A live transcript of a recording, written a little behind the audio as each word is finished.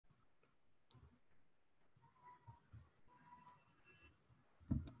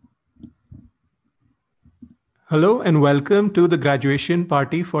Hello and welcome to the graduation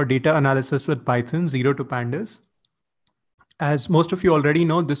party for data analysis with Python 0 to Pandas. As most of you already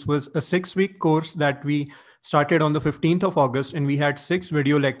know, this was a 6-week course that we started on the 15th of August, and we had 6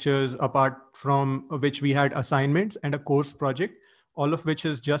 video lectures, apart from which we had assignments and a course project, all of which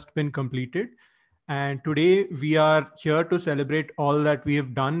has just been completed. And today we are here to celebrate all that we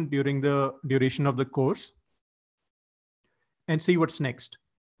have done during the duration of the course and see what's next.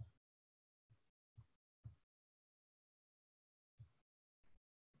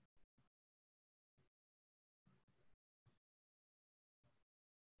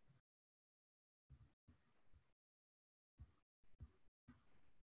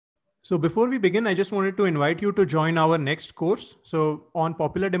 So before we begin, I just wanted to invite you to join our next course. So on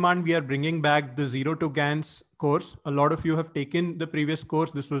popular demand, we are bringing back the 0 to GANs course. A lot of you have taken the previous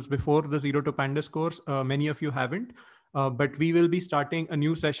course. This was before the 0 to Pandas course. Many of you haven't, but we will be starting a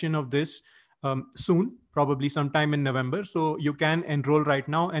new session of this soon, probably sometime in November. So you can enroll right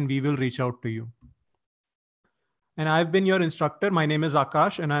now and we will reach out to you. And I've been your instructor. My name is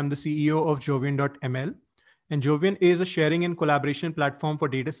Akash and I'm the CEO of Jovian.ml. And Jovian is a sharing and collaboration platform for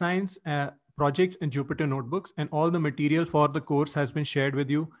data science projects and Jupyter notebooks. And all the material for the course has been shared with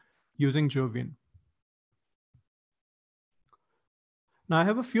you using Jovian. Now I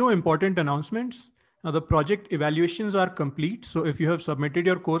have a few important announcements. Now the project evaluations are complete. So if you have submitted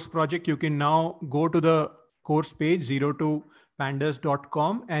your course project, you can now go to the course page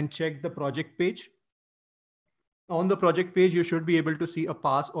 0topandas.com and check the project page. On the project page, you should be able to see a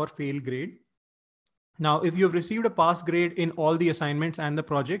pass or fail grade. Now, if you've received a pass grade in all the assignments and the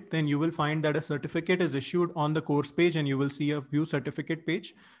project, then you will find that a certificate is issued on the course page and you will see a view certificate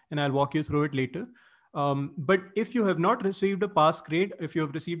page, and I'll walk you through it later. But if you have not received a pass grade, if you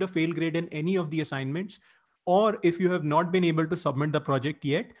have received a fail grade in any of the assignments, or if you have not been able to submit the project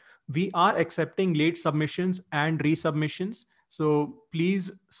yet, we are accepting late submissions and resubmissions. So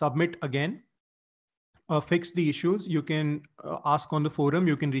please submit again. Fix the issues. You can ask on the forum,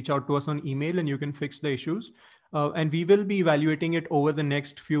 you can reach out to us on email and you can fix the issues. And we will be evaluating it over the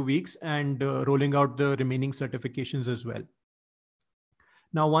next few weeks and rolling out the remaining certifications as well.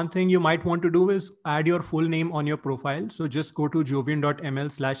 Now, one thing you might want to do is add your full name on your profile. So just go to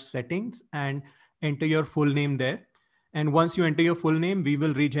jovian.ml/settings and enter your full name there. And once you enter your full name, we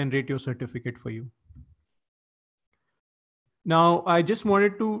will regenerate your certificate for you. Now, I just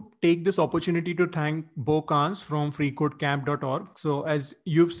wanted to take this opportunity to thank Bo Kans from freecodecamp.org. So as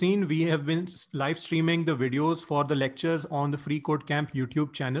you've seen, we have been live streaming the videos for the lectures on the Free Code Camp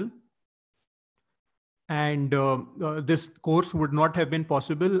YouTube channel. And this course would not have been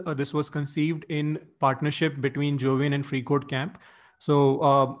possible. This was conceived in partnership between Jovian and Free Code Camp.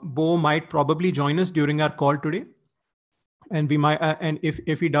 So Bo might probably join us during our call today. And we might, and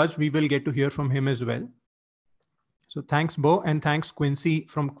if he does, we will get to hear from him as well. So thanks, Bo, and thanks, Quincy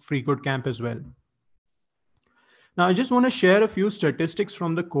from Free Code Camp as well. Now, I just want to share a few statistics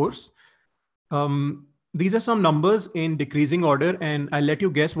from the course. These are some numbers in decreasing order, and I'll let you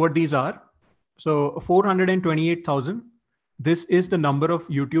guess what these are. So 428,000. This is the number of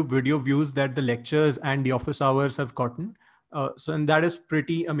YouTube video views that the lectures and the office hours have gotten. And that is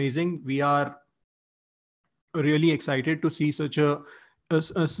pretty amazing. We are really excited to see such a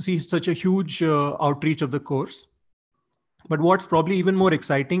huge outreach of the course. But what's probably even more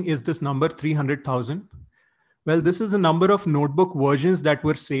exciting is this number 300,000. Well, this is the number of notebook versions that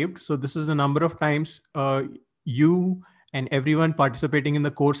were saved. So this is the number of times you and everyone participating in the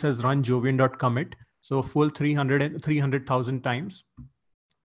course has run jovian.commit. So a full 300,000 times.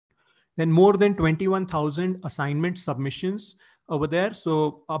 Then more than 21,000 assignment submissions over there.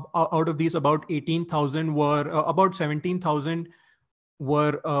 So out of these, about 18,000 were, about 17,000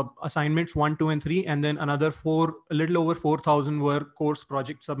 were assignments 1, 2, and 3, and then another a little over 4,000 were course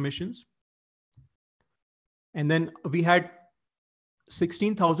project submissions. And then we had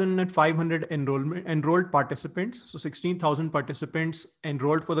 16,500 enrolled participants. So 16,000 participants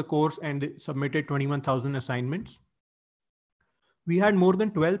enrolled for the course and they submitted 21,000 assignments. We had more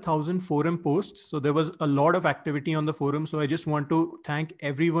than 12,000 forum posts. So there was a lot of activity on the forum. So I just want to thank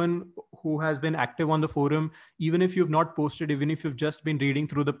everyone who has been active on the forum. Even if you've not posted, even if you've just been reading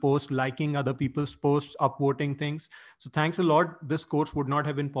through the post, liking other people's posts, upvoting things. So thanks a lot. This course would not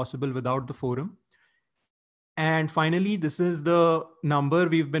have been possible without the forum. And finally, this is the number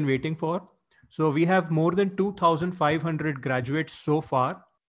we've been waiting for. So we have more than 2,500 graduates so far.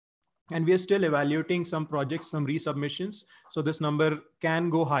 And we are still evaluating some projects, some resubmissions. So this number can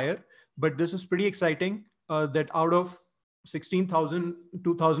go higher, but this is pretty exciting that out of 16,000,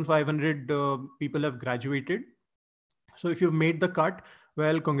 2,500 people have graduated. So if you've made the cut,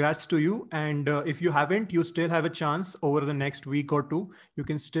 Well, congrats to you. And if you haven't, you still have a chance over the next week or two. You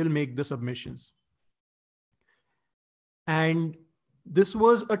can still make the submissions. And this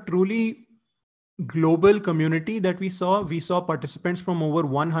was a truly global community that we saw. We saw participants from over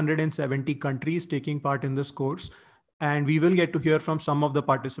 170 countries taking part in this course. And we will get to hear from some of the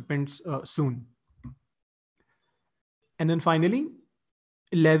participants soon. And then finally,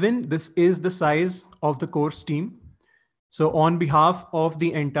 11, this is the size of the course team. So on behalf of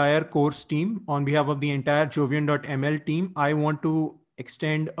the entire course team, on behalf of the entire Jovian.ml team, I want to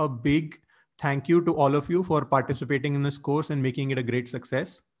extend a big thank you to all of you for participating in this course and making it a great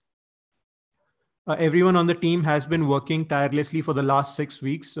success. Everyone on the team has been working tirelessly for the last 6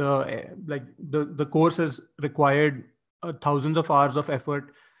 weeks. Like the course has required thousands of hours of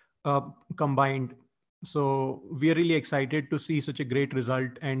effort combined. So we are really excited to see such a great result,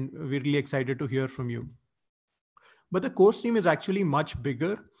 and we're really excited to hear from you. But the course team is actually much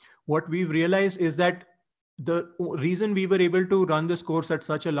bigger. What we've realized is that the reason we were able to run this course at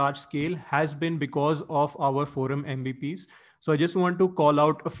such a large scale has been because of our forum MVPs. So I just want to call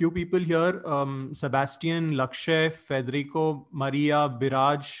out a few people here: Sebastian, Lakshay, Federico, Maria,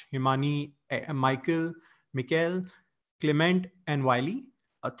 Biraj, Himani, Michael, Mikhail, Clement, and Wiley.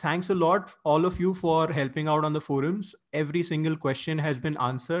 Thanks a lot, all of you, for helping out on the forums. Every single question has been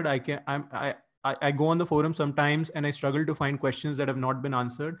answered. I go on the forum sometimes and I struggle to find questions that have not been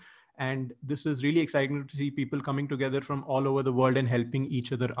answered. And this is really exciting to see people coming together from all over the world and helping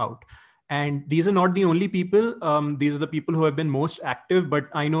each other out. And these are not the only people. These are the people who have been most active, but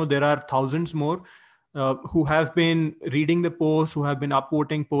I know there are thousands more who have been reading the posts, who have been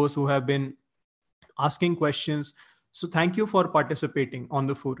upvoting posts, who have been asking questions. So thank you for participating on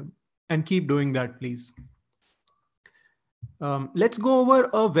the forum, and keep doing that, please. Let's go over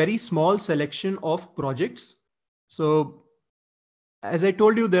a very small selection of projects. So as I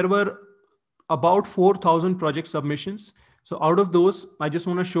told you, there were about 4,000 project submissions. So out of those, I just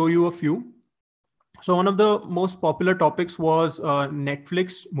want to show you a few. So one of the most popular topics was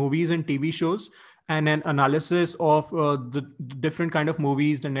Netflix movies and TV shows, and an analysis of the different kind of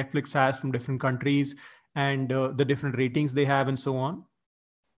movies that Netflix has from different countries, and the different ratings they have, and so on.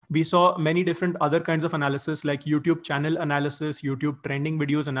 We saw many different other kinds of analysis, like YouTube channel analysis, YouTube trending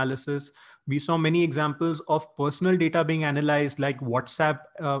videos analysis. We saw many examples of personal data being analyzed, like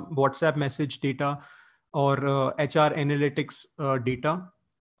WhatsApp message data, or HR analytics data.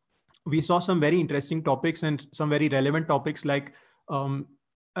 We saw some very interesting topics and some very relevant topics, like an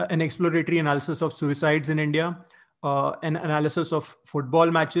exploratory analysis of suicides in India, an analysis of football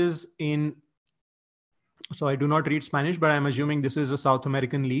matches in, so I do not read Spanish, but I'm assuming this is a South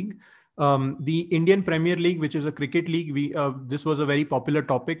American league. The Indian Premier League, which is a cricket league, this was a very popular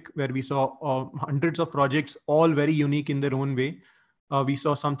topic where we saw hundreds of projects, all very unique in their own way. We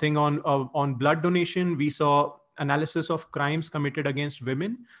saw something on blood donation. We saw analysis of crimes committed against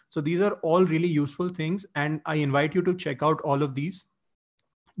women. So these are all really useful things, and I invite you to check out all of these.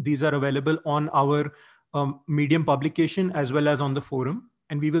 These are available on our Medium publication as well as on the forum,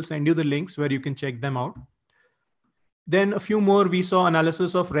 and we will send you the links where you can check them out. Then a few more, we saw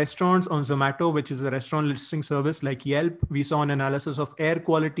analysis of restaurants on Zomato, which is a restaurant listing service like Yelp. We saw an analysis of air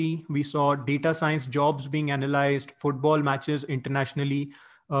quality. We saw data science jobs being analyzed, football matches internationally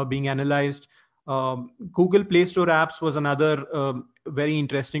being analyzed. Google Play Store apps was another very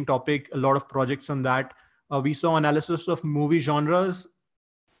interesting topic. A lot of projects on that. We saw analysis of movie genres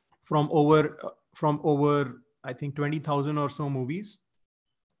from over I think 20,000 or so movies.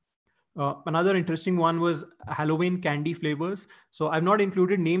 Another interesting one was Halloween candy flavors. So I've not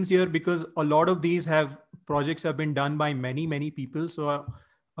included names here because a lot of these projects have been done by many people. So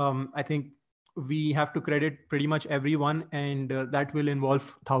I think we have to credit pretty much everyone, and that will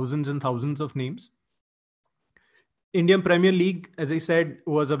involve thousands and thousands of names. Indian Premier League, as I said,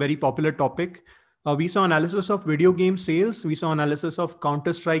 was a very popular topic. We saw analysis of video game sales. We saw analysis of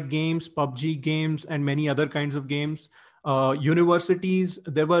Counter-Strike games, PUBG games, and many other kinds of games. Universities,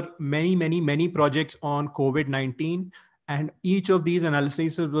 there were many projects on COVID-19, and each of these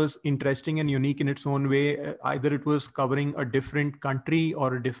analyses was interesting and unique in its own way. Either it was covering a different country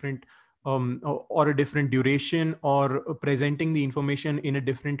or a different duration, or presenting the information in a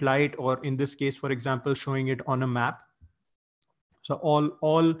different light, or in this case, for example, showing it on a map. So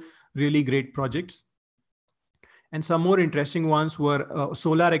all really great projects. And some more interesting ones were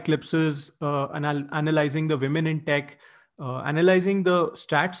solar eclipses, analyzing the women in tech, analyzing the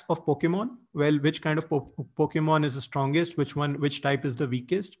stats of Pokemon. Well, which kind of Pokemon is the strongest, which type is the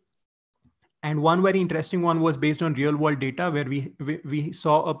weakest. And one very interesting one was based on real world data, where we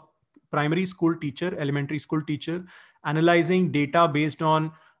saw a primary school teacher, elementary school teacher, analyzing data based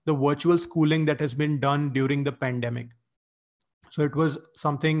on the virtual schooling that has been done during the pandemic. So it was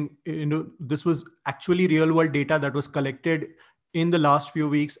something, this was actually real world data that was collected in the last few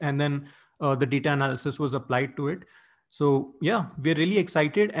weeks, and then the data analysis was applied to it. So yeah, we're really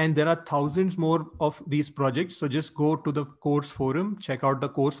excited, and there are thousands more of these projects. So just go to the course forum, check out the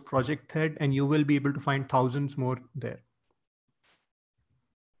course project thread, and you will be able to find thousands more there.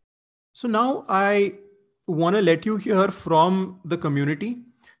 So now I want to let you hear from the community.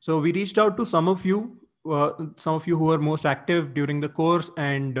 So we reached out to some of you who were most active during the course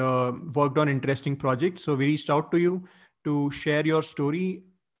and worked on interesting projects. So we reached out to you to share your story,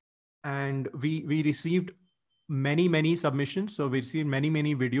 and we received many submissions. So we received many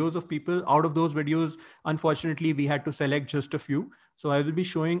videos of people. Out of those videos, unfortunately, we had to select just a few. So I will be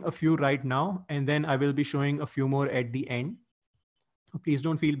showing a few right now, and then I will be showing a few more at the end. Please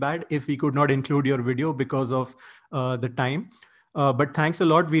don't feel bad if we could not include your video because of the time. But thanks a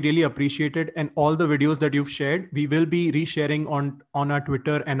lot. We really appreciate it. And all the videos that you've shared, we will be resharing on our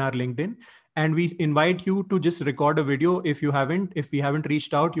Twitter and our LinkedIn. And we invite you to just record a video if you haven't. If we haven't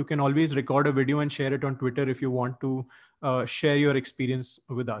reached out, you can always record a video and share it on Twitter if you want to share your experience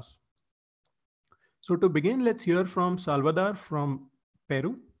with us. So to begin, let's hear from Salvador from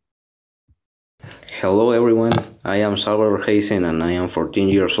Peru. Hello everyone, I am Salvador Heisen and I am 14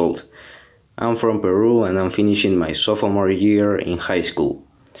 years old. I'm from Peru and I'm finishing my sophomore year in high school.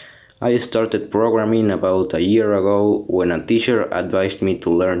 I started programming about a year ago when a teacher advised me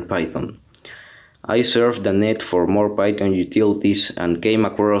to learn Python. I surfed the net for more Python utilities and came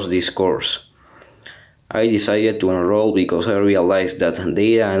across this course. I decided to enroll because I realized that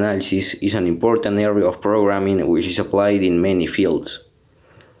data analysis is an important area of programming which is applied in many fields.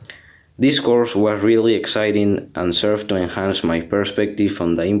 This course was really exciting and served to enhance my perspective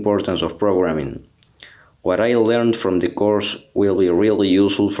on the importance of programming. What I learned from the course will be really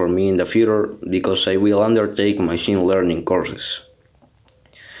useful for me in the future because I will undertake machine learning courses.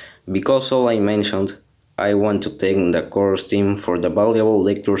 Because all I mentioned, I want to thank the course team for the valuable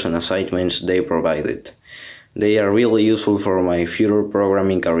lectures and assignments they provided. They are really useful for my future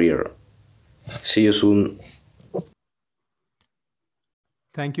programming career. See you soon.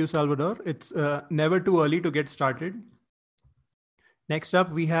 Thank you, Salvador. It's never too early to get started. Next up,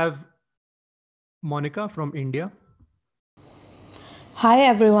 we have Monica from India. Hi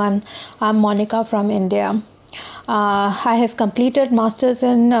everyone, I'm Monica from India. I have completed Masters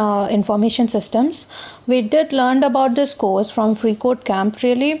in Information Systems. We did learn about this course from Free Code Camp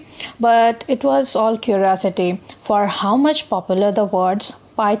really, but it was all curiosity for how much popular the words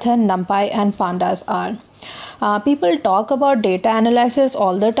Python, Numpy and Pandas are. People talk about data analysis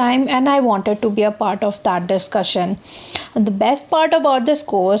all the time, and I wanted to be a part of that discussion. And the best part about this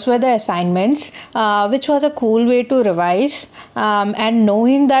course were the assignments, which was a cool way to revise, and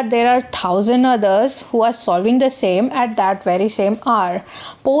knowing that there are 1,000 others who are solving the same at that very same hour.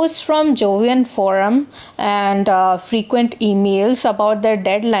 Posts from Jovian forum and frequent emails about their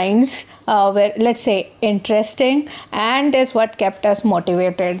deadlines were, let's say, interesting and is what kept us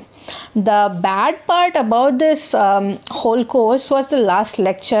motivated. The bad part about this whole course was the last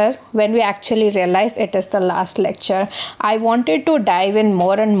lecture, when we actually realized it is the last lecture. I wanted to dive in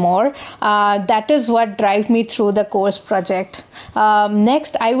more and more. That is what drives me through the course project.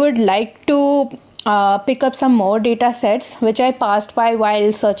 Next, I would like to pick up some more data sets which I passed by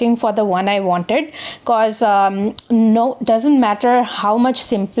while searching for the one I wanted, because no, doesn't matter how much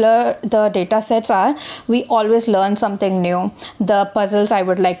simpler the data sets are, we always learn something new. The puzzles I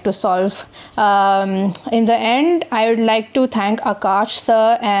would like to solve. In the end, I would like to thank Akash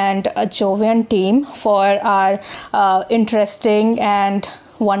sir and Jovian team for our interesting and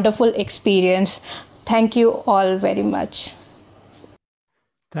wonderful experience. Thank you all very much.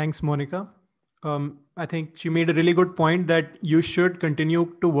 Thanks, Monica. I think she made a really good point that you should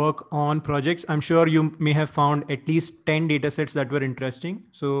continue to work on projects. I'm sure you may have found at least 10 data sets that were interesting.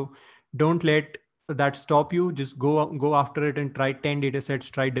 So don't let that stop you. Just go after it and try 10 data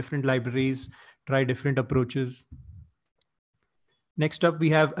sets, try different libraries, try different approaches. Next up, we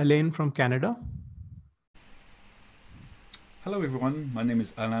have Alain from Canada. Hello everyone, my name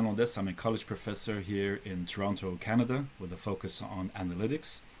is Alain Ondes. I'm a college professor here in Toronto, Canada, with a focus on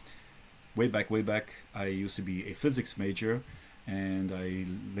analytics. Way back, I used to be a physics major, and I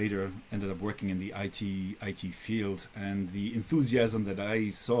later ended up working in the IT field. And the enthusiasm that I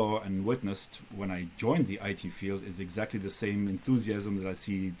saw and witnessed when I joined the IT field is exactly the same enthusiasm that I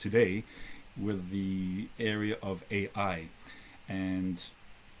see today with the area of AI. And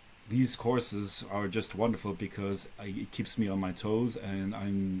these courses are just wonderful because it keeps me on my toes, and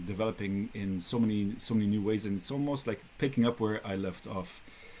I'm developing in so many new ways, and it's almost like picking up where I left off.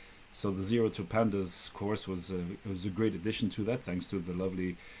 So the Zero to Pandas course was a great addition to that, thanks to the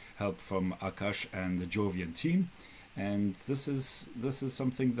lovely help from Akash and the Jovian team. And this is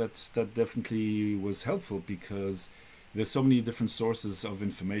something that definitely was helpful, because there's so many different sources of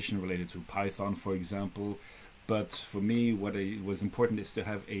information related to Python, for example. But for me, what was important is to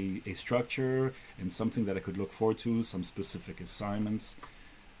have a structure and something that I could look forward to, some specific assignments.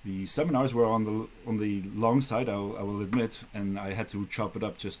 The seminars were on the long side, I will admit, and I had to chop it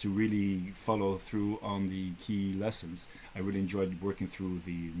up just to really follow through on the key lessons. I really enjoyed working through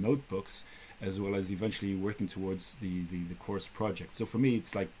the notebooks, as well as eventually working towards the course project. So for me,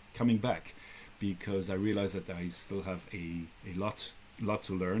 it's like coming back, because I realize that I still have a lot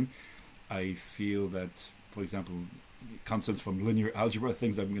to learn. I feel that, for example, concepts from linear algebra,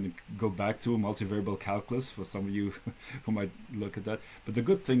 things I'm going to go back to, multivariable calculus, for some of you who might look at that. But the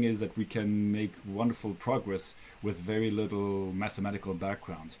good thing is that we can make wonderful progress with very little mathematical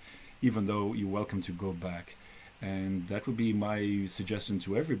background, even though you're welcome to go back. And that would be my suggestion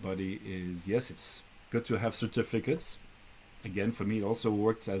to everybody is, yes, it's good to have certificates. Again, for me, it also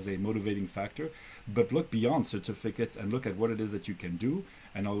works as a motivating factor, but look beyond certificates and look at what it is that you can do,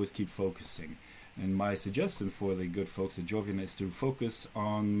 and always keep focusing. And my suggestion for the good folks at Jovian is to focus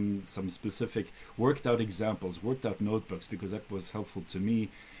on some specific worked out examples, worked out notebooks, because that was helpful to me.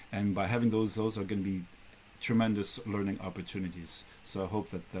 And by having those are going to be tremendous learning opportunities. So I hope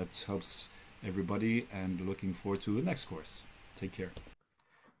that helps everybody, and looking forward to the next course. Take care.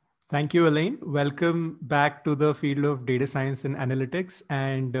 Thank you, Elaine. Welcome back to the field of data science and analytics,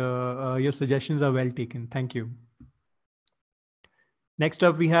 and your suggestions are well taken. Thank you. Next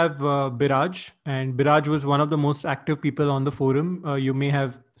up, we have Biraj, and Biraj was one of the most active people on the forum. You may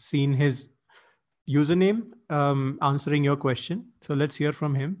have seen his username answering your question. So let's hear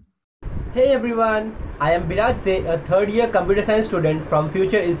from him. Hey everyone, I am Biraj De, a third-year computer science student from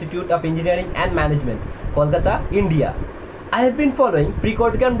Future Institute of Engineering and Management, Kolkata, India. I have been following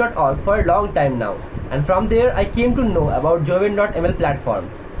freecodecamp.org for a long time now, and from there I came to know about Jovian.ml platform.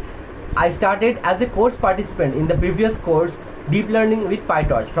 I started as a course participant in the previous course, Deep Learning with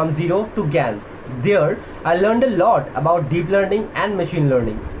PyTorch from Zero to GANs. There, I learned a lot about deep learning and machine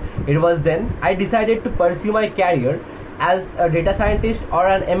learning. It was then I decided to pursue my career as a data scientist or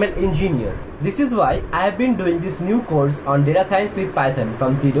an ML engineer. This is why I have been doing this new course on data science with Python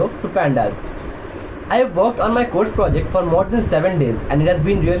from Zero to Pandas. I have worked on my course project for more than 7 days, and it has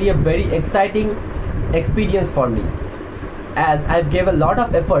been really a very exciting experience for me, as I have gave a lot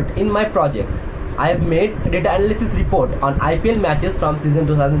of effort in my project. I have made a data analysis report on IPL matches from season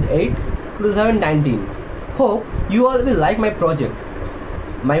 2008 to 2019. Hope you all will like my project.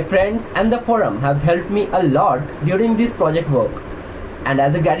 My friends and the forum have helped me a lot during this project work, and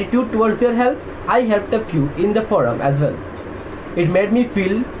as a gratitude towards their help, I helped a few in the forum as well. It made me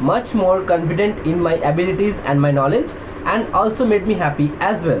feel much more confident in my abilities and my knowledge, and also made me happy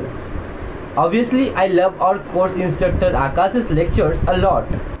as well. Obviously, I love our course instructor Akash's lectures a lot.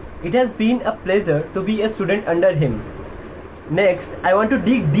 It has been a pleasure to be a student under him. Next, I want to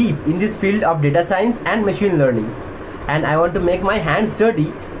dig deep in this field of data science and machine learning, and I want to make my hands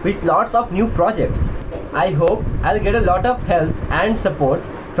dirty with lots of new projects. I hope I'll get a lot of help and support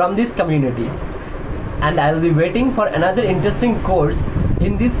from this community, and I'll be waiting for another interesting course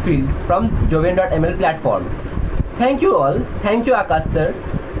in this field from Jovian.ml platform. Thank you all. Thank you, Akash sir.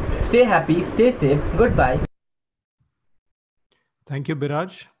 Stay happy, stay safe. Goodbye. Thank you,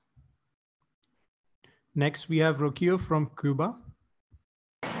 Biraj. Next, we have Rokio from Cuba.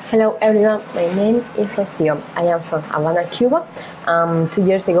 Hello everyone, my name is Rocio. I am from Havana, Cuba. 2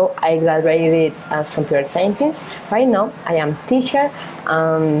 years ago I graduated as computer scientist. Right now I am teacher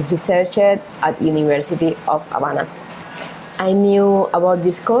and researcher at University of Havana. I knew about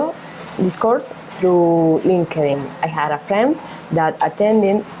this course through LinkedIn. I had a friend that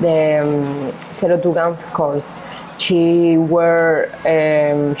attended the Zero to GANs course. She were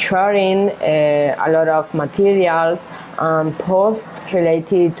sharing a lot of materials and posts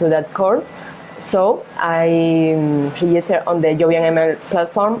related to that course. So I registered on the JovianML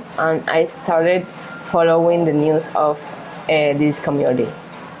platform, and I started following the news of this community.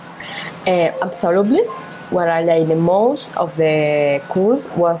 Absolutely, what I liked the most of the course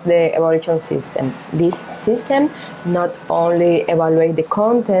was the evaluation system. This system not only evaluate the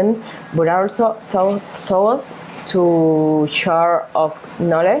content, but also taught us to share of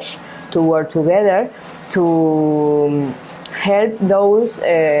knowledge, to work together, to help those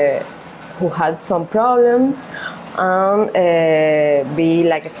who had some problems, and be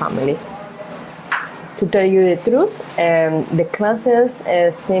like a family. To tell you the truth, the classes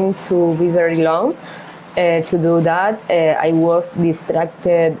seem to be very long. To do that, I was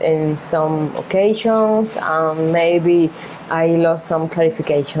distracted in some occasions, and maybe I lost some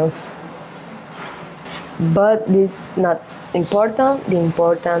clarifications. But this is not important. The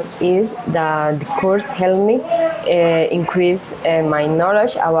important is that the course helped me increase my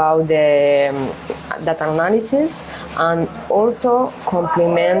knowledge about the data analysis, and also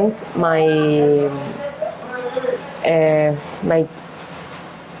complements my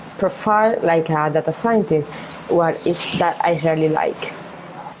profile like a data scientist, what is that I really like.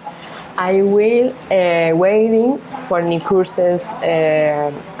 I will waiting for new courses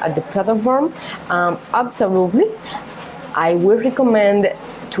at the platform. Absolutely, I will recommend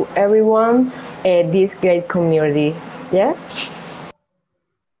to everyone this great community. Yeah.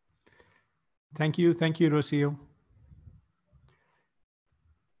 Thank you, Rocio.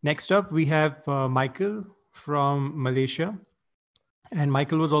 Next up, we have Michael from Malaysia. And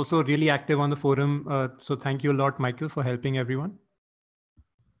Michael was also really active on the forum. So thank you a lot, Michael, for helping everyone.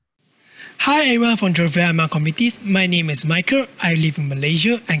 Hi everyone from Jovian ML communities. My name is Michael. I live in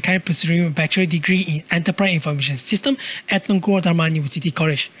Malaysia and currently pursuing a bachelor degree in Enterprise Information System at Tunku Dharma University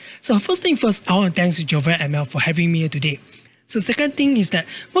College. So first thing first, I want to thank Jovian ML for having me here today. So second thing is that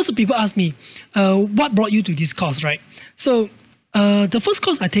most of the people ask me, what brought you to this course, right? So the first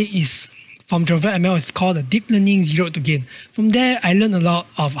course I take is from Jovian ML is called the Deep Learning Zero to Gain. From there, I learned a lot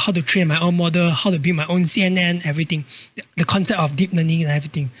of how to train my own model, how to build my own CNN, everything, the concept of deep learning and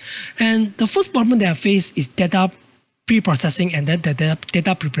everything. And the first problem that I face is data pre-processing and then the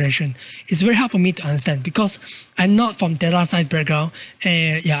data preparation. It's very hard for me to understand because I'm not from data science background.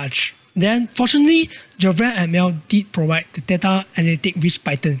 Then fortunately, Jovian ML did provide the data analytic with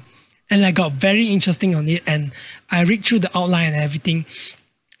Python. And I got very interesting on it and I read through the outline and everything.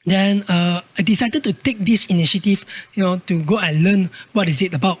 Then I decided to take this initiative, to go and learn what is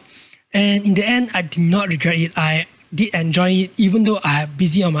it about. And in the end, I did not regret it. I did enjoy it, even though I am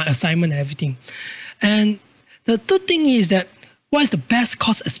busy on my assignment and everything. And the third thing is that what is the best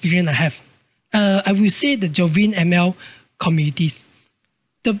course experience I have? I will say the Jovian ML communities.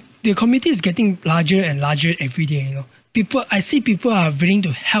 The community is getting larger and larger every day. I see people are willing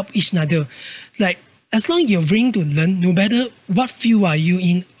to help each other. Like, as long as you're willing to learn, no matter what field are you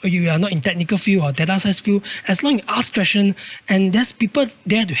in, or you are not in technical field or data science field, as long as you ask questions and there's people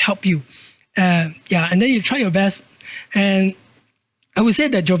there to help you. And then you try your best. And I would say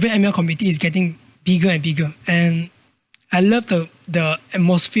that Jovian ML community is getting bigger and bigger. And I love the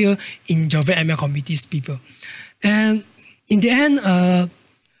atmosphere in Jovian ML communities people. And in the end,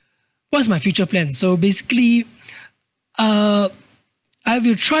 what's my future plan? So basically, I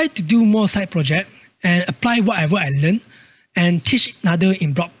will try to do more side projects and apply whatever I learned and teach another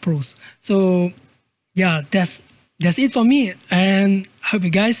in blog posts. So yeah, that's it for me. And hope you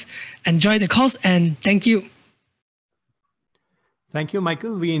guys enjoy the course and thank you. Thank you,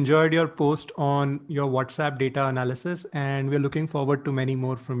 Michael. We enjoyed your post on your WhatsApp data analysis and we're looking forward to many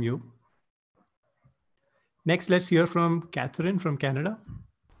more from you. Next, let's hear from Catherine from Canada.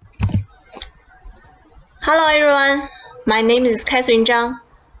 Hello everyone, my name is Catherine Zhang.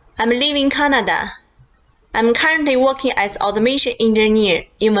 I'm living in Canada. I'm currently working as automation engineer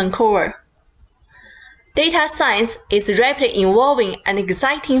in Vancouver. Data science is a rapidly evolving and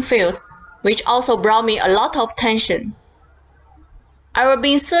exciting field, which also brought me a lot of tension. I've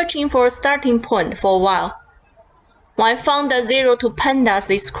been searching for a starting point for a while. When I found the Zero to Pandas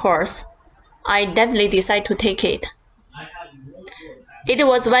this course, I definitely decided to take it. It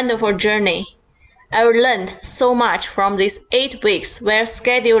was a wonderful journey. I learned so much from these 8 weeks where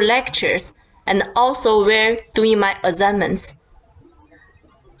scheduled lectures and also where doing my assignments.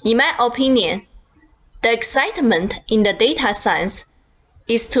 In my opinion, the excitement in the data science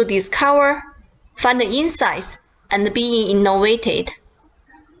is to discover, find the insights, and being innovative.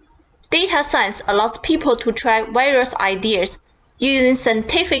 Data science allows people to try various ideas using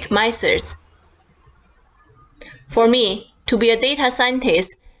scientific methods. For me, to be a data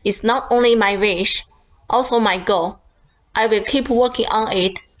scientist is not only my wish, also my goal. I will keep working on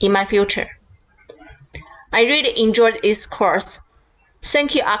it in my future. I really enjoyed this course.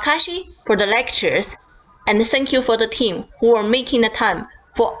 Thank you, Akashi, for the lectures, and thank you for the team who are making the time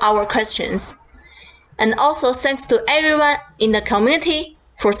for our questions. And also thanks to everyone in the community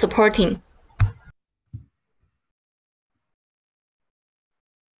for supporting.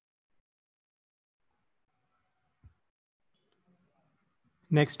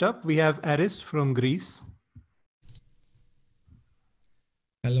 Next up, we have Aris from Greece.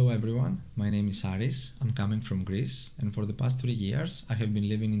 Hello everyone, my name is Aris, I'm coming from Greece, and for the past 3 years I have been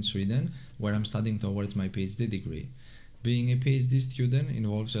living in Sweden, where I'm studying towards my PhD degree. Being a PhD student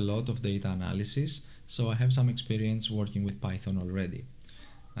involves a lot of data analysis, so I have some experience working with Python already.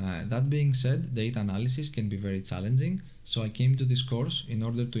 That being said, data analysis can be very challenging, so I came to this course in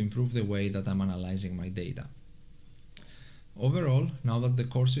order to improve the way that I'm analyzing my data. Overall, now that the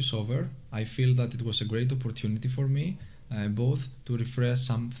course is over, I feel that it was a great opportunity for me, both to refresh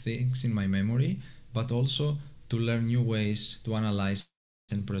some things in my memory, but also to learn new ways to analyze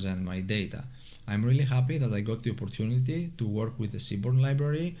and present my data. I'm really happy that I got the opportunity to work with the Seaborn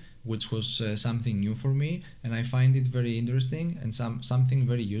library, which was something new for me, and I find it very interesting and something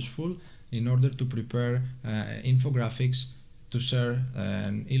very useful in order to prepare infographics to share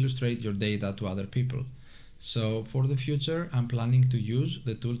and illustrate your data to other people. So for the future, I'm planning to use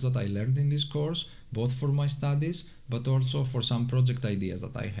the tools that I learned in this course, both for my studies, but also for some project ideas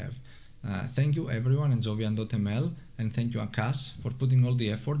that I have. Thank you everyone in Jovian.ml, and thank you Akash for putting all the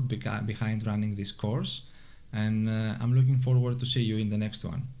effort behind running this course, and I'm looking forward to see you in the next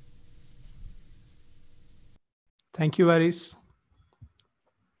one. Thank you, Aris.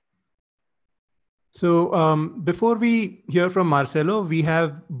 So before we hear from Marcelo, we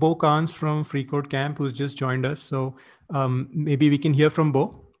have Bo Kans from FreeCodeCamp who's just joined us. So maybe we can hear from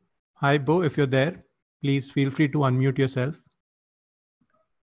Bo. Hi, Bo, if you're there, please feel free to unmute yourself.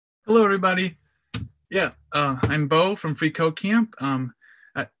 Hello, everybody. Yeah, I'm Bo from FreeCodeCamp.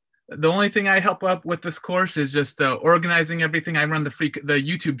 The only thing I help up with this course is just organizing everything. I run the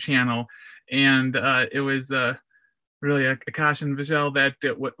YouTube channel, and it was really Akash and Vijay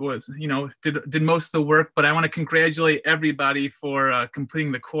that was, did most of the work. But I want to congratulate everybody for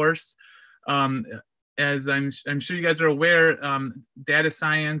completing the course. As I'm sure you guys are aware, data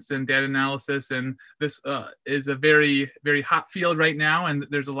science and data analysis, and this is a very, very hot field right now, and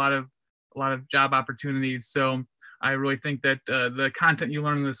there's a lot of job opportunities. So I really think that the content you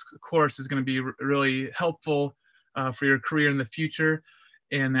learn in this course is going to be really helpful for your career in the future.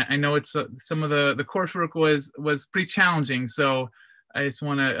 And I know it's some of the coursework was pretty challenging. So I just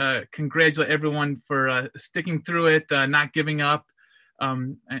want to congratulate everyone for sticking through it, not giving up.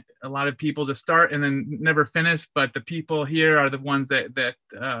 A lot of people just start and then never finish, but the people here are the ones that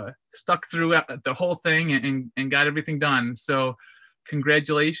stuck through the whole thing and got everything done. So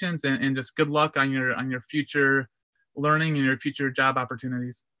congratulations, and just good luck on your future learning and your future job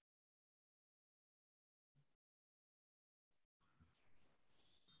opportunities.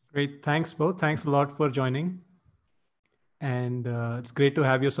 Great. Thanks, Bo. Thanks a lot for joining. And it's great to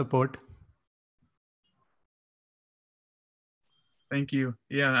have your support. Thank you.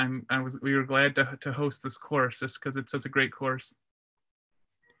 Yeah, we were glad to host this course just because it's such a great course.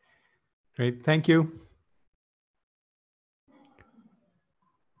 Great. Thank you.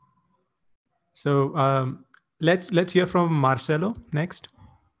 So let's hear from Marcelo next.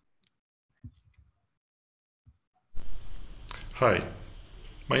 Hi,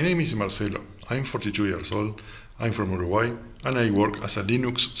 my name is Marcelo. I'm 42 years old. I'm from Uruguay, and I work as a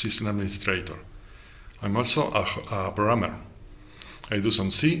Linux system administrator. I'm also a programmer. I do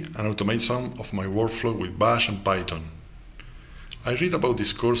some C and automate some of my workflow with Bash and Python. I read about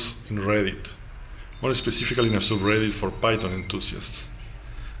this course in Reddit, more specifically in a subreddit for Python enthusiasts,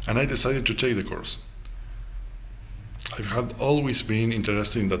 and I decided to take the course. I had always been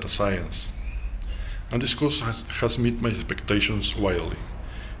interested in data science, and this course has met my expectations wildly.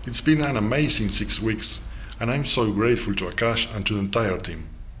 It's been an amazing 6 weeks, and I'm so grateful to Akash and to the entire team.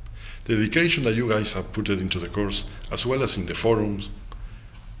 The dedication that you guys have put into the course, as well as in the forums,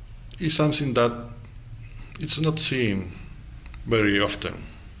 is something that it's not seen very often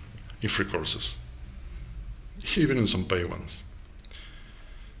in free courses, even in some paid ones.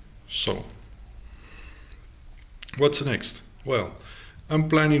 So, what's next? Well, I'm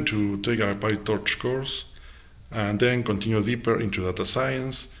planning to take a PyTorch course and then continue deeper into data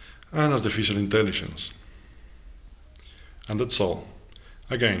science and artificial intelligence. And that's all.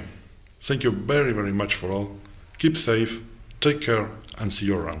 Again, thank you very, very much for all. Keep safe, take care, and see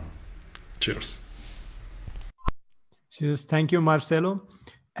you around. Cheers. Cheers. Thank you, Marcelo.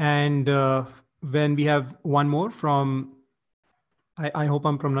 And when we have one more from, I hope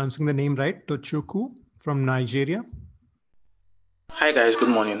I'm pronouncing the name right, Tochukwu from Nigeria. Hi guys, good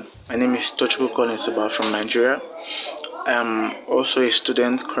morning. My name is Tochukwu Collins from Nigeria. I'm also a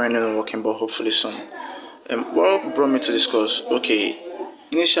student currently working, but hopefully soon. What brought me to this course? Okay,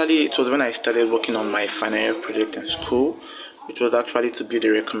 initially it was when I started working on my final year project in school, which was actually to build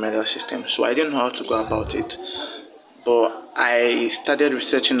a recommender system. So I didn't know how to go about it, but I started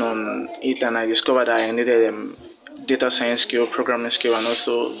researching on it and I discovered that I needed data science skill, programming skill, and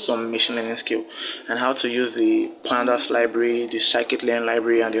also some machine learning skill, and how to use the Pandas library, the scikit-learn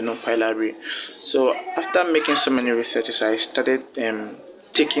library, and the Numpy library. So after making so many researches, I started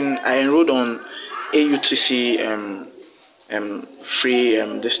I enrolled on AUTC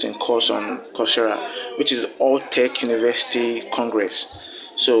free distant course on Coursera, which is All Tech University Congress.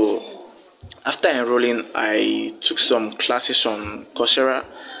 So after enrolling, I took some classes on Coursera,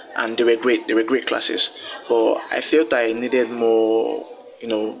 and they were great. They were great classes, but I felt I needed more,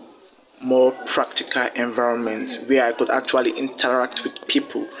 more practical environment where I could actually interact with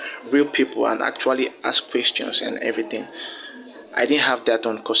people, real people, and actually ask questions and everything. I didn't have that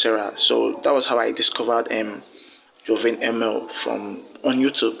on Coursera, so that was how I discovered Joven ML on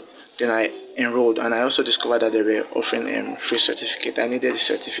YouTube. Then I enrolled, and I also discovered that they were offering free certificate. I needed a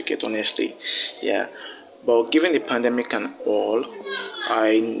certificate, honestly, yeah. But given the pandemic and all,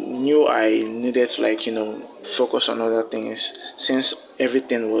 I knew I needed to focus on other things since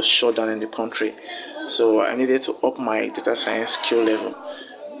everything was shut down in the country. So I needed to up my data science skill level,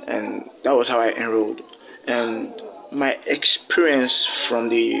 and that was how I enrolled. And my experience from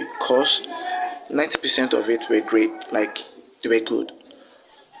the course, 90% of it were great, they were good,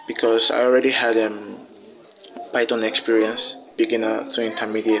 because I already had Python experience, beginner to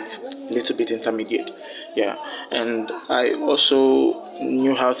intermediate, little bit intermediate, yeah. And I also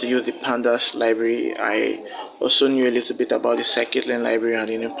knew how to use the Pandas library. I also knew a little bit about the scikit-learn library and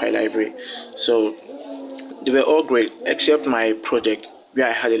the Numpy library. So they were all great, except my project, where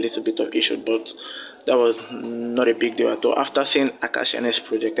I had a little bit of issue, but that was not a big deal at all. After seeing Akashia's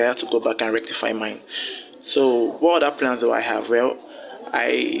project, I had to go back and rectify mine. So what other plans do I have? Well,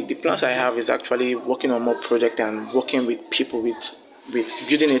 the plans I have is actually working on more projects and working with people, with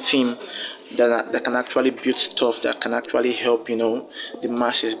building a team that can actually build stuff that can actually help the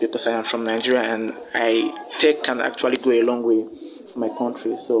masses, because I am from Nigeria and tech can actually go a long way for my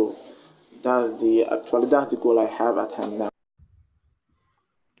country. So that's the goal I have at hand now.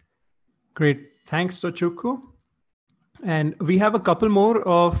 Great, thanks Tochukwu. And we have a couple more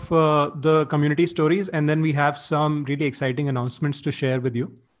of the community stories, and then we have some really exciting announcements to share with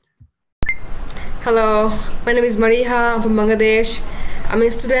you. Hello, my name is Mariha. I'm from Bangladesh. I'm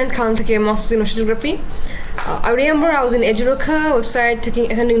a student currently taking a master's in oceanography. I remember I was in Eduroka website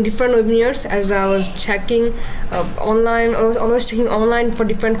attending different webinars as I was checking online. I was always checking online for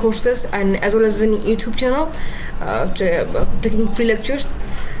different courses, and as well as in YouTube channel, taking free lectures.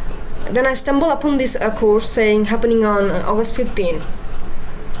 Then I stumbled upon this course happening on August 15,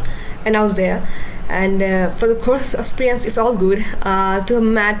 and I was there. And for the course experience, it's all good. To have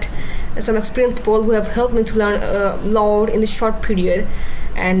met some experienced people who have helped me to learn a lot in this short period.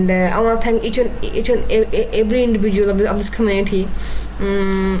 And I want to thank each and every individual of this community,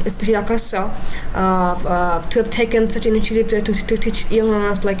 especially Akasa, to have taken such initiative to teach young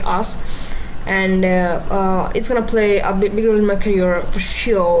learners like us. And it's gonna play a big role in my career for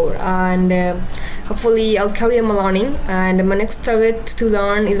sure, and hopefully I'll carry on my learning. And my next target to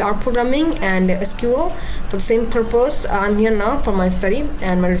learn is R programming and SQL. For the same purpose, I'm here now for my study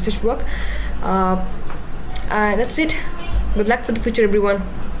and my research work. That's it. Good luck for the future, everyone.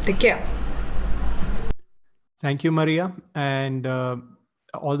 Take care. Thank you, Maria, and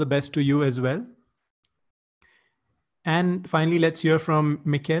all the best to you as well. And finally, let's hear from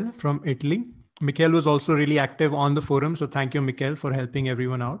Michele from Italy. Michele was also really active on the forum, so thank you, Michele, for helping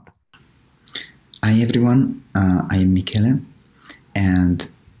everyone out. Hi, everyone. I am Michele, and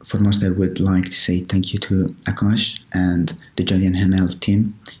foremost, I would like to say thank you to Akash and the Jovian ML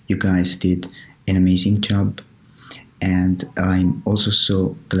team. You guys did an amazing job, and I'm also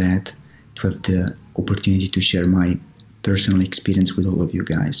so glad to have the opportunity to share my personal experience with all of you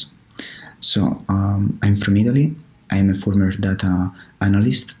guys. So, I'm from Italy. I am a former data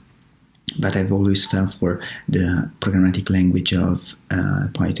analyst, but I've always felt for the programmatic language of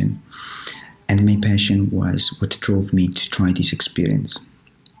Python. And my passion was what drove me to try this experience.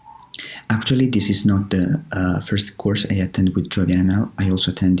 Actually, this is not the first course I attended with Jovian ML. I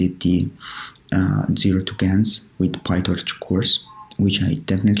also attended the Zero to GANs with PyTorch course, which I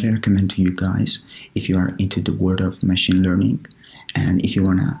definitely recommend to you guys if you are into the world of machine learning and if you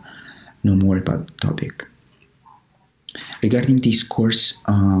want to know more about the topic. Regarding this course,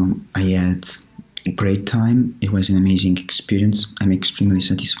 I had a great time. It was an amazing experience. I'm extremely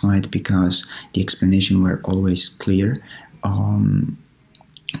satisfied because the explanations were always clear.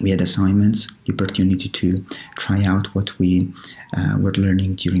 We had assignments, the opportunity to try out what we were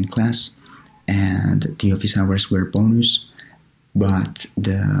learning during class, and the office hours were bonus, but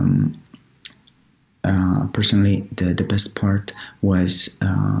personally, the best part was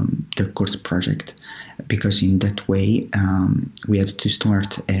the course project, because in that way we had to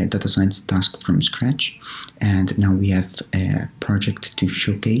start a data science task from scratch, and now we have a project to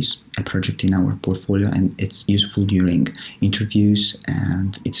showcase, a project in our portfolio, and it's useful during interviews,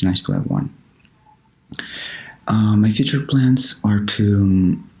 and it's nice to have one. My future plans are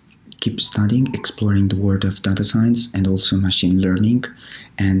to keep studying, exploring the world of data science and also machine learning,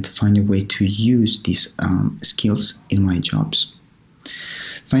 and find a way to use these skills in my jobs.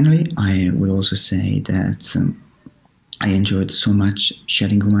 Finally, I will also say that I enjoyed so much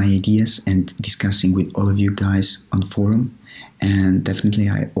sharing my ideas and discussing with all of you guys on forum, and definitely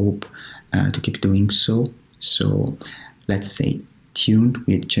I hope to keep doing so. So let's stay tuned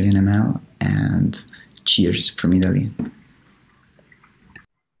with JVNML, and cheers from Italy.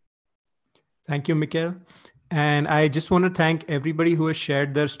 Thank you, Mikhail. And I just want to thank everybody who has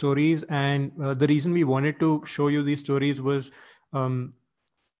shared their stories. And the reason we wanted to show you these stories was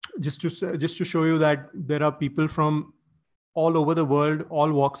just to show you that there are people from all over the world,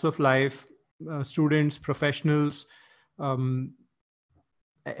 all walks of life, students, professionals,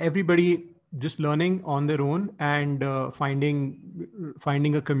 everybody just learning on their own and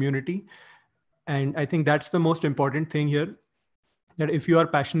finding a community. And I think that's the most important thing here, that if you are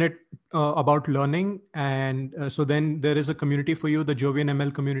passionate about learning, and so then there is a community for you, the Jovian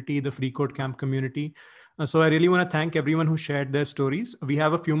ML community, the Free Code Camp community. So I really want to thank everyone who shared their stories. We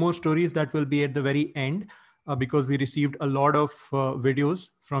have a few more stories that will be at the very end because we received a lot of videos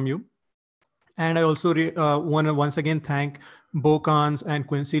from you. And I also want to once again thank Bo Kans and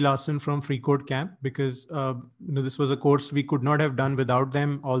Quincy Larson from Free Code Camp, because this was a course we could not have done without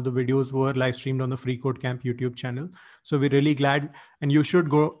them. All the videos were live streamed on the Free Code Camp YouTube channel. So we're really glad, and you should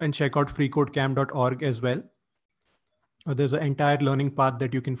go and check out freecodecamp.org as well. There's an entire learning path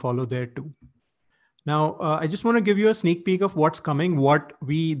that you can follow there too. Now, I just want to give you a sneak peek of what's coming, what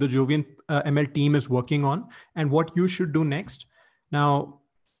we, the Jovian ML team, is working on, and what you should do next. Now,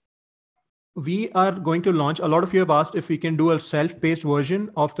 we are going to launch, a lot of you have asked if we can do a self-paced version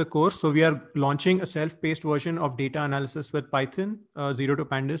of the course. So we are launching a self-paced version of data analysis with Python, Zero to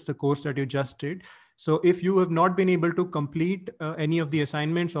Pandas, the course that you just did. So if you have not been able to complete any of the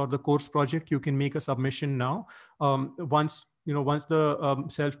assignments or the course project, you can make a submission now. Once the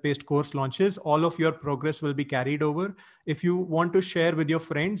self-paced course launches, all of your progress will be carried over. If you want to share with your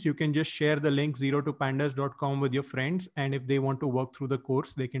friends, you can just share the link zerotopandas.com with your friends. And if they want to work through the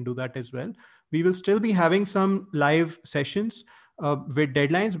course, they can do that as well. We will still be having some live sessions with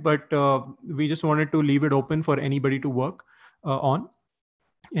deadlines, but we just wanted to leave it open for anybody to work on.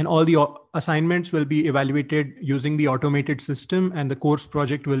 And all the assignments will be evaluated using the automated system, and the course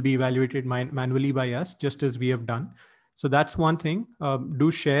project will be evaluated manually by us, just as we have done. So that's one thing. Do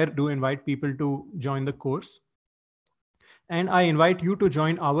share, do invite people to join the course. And I invite you to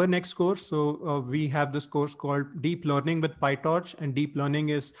join our next course. So we have this course called Deep Learning with PyTorch, and deep learning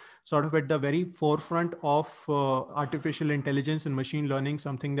is sort of at the very forefront of artificial intelligence and machine learning,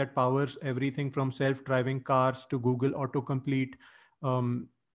 something that powers everything from self-driving cars to Google autocomplete,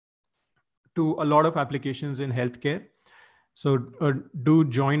 to a lot of applications in healthcare. So do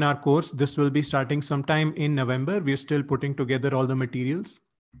join our course. This will be starting sometime in November. We're still putting together all the materials.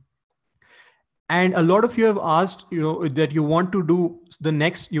 And a lot of you have asked, that you want to do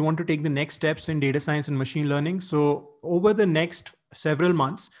you want to take the next steps in data science and machine learning. So over the next several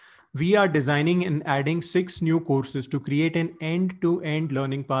months, we are designing and adding 6 new courses to create an end-to-end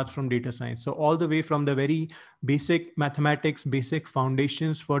learning path from data science. So all the way from the very basic mathematics, basic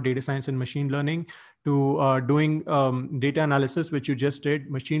foundations for data science and machine learning, to doing data analysis, which you just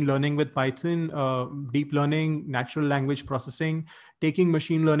did, machine learning with Python, deep learning, natural language processing, taking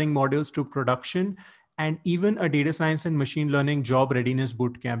machine learning models to production, and even a data science and machine learning job readiness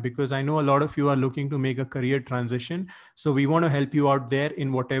bootcamp, because I know a lot of you are looking to make a career transition. So we want to help you out there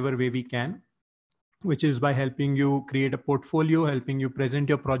in whatever way we can, which is by helping you create a portfolio, helping you present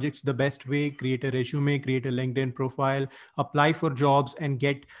your projects the best way, create a resume, create a LinkedIn profile, apply for jobs, and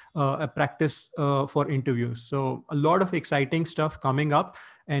get a practice for interviews. So a lot of exciting stuff coming up.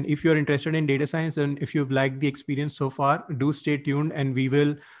 And if you're interested in data science, and if you've liked the experience so far, do stay tuned, and we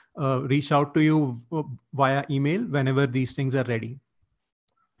will reach out to you via email whenever these things are ready.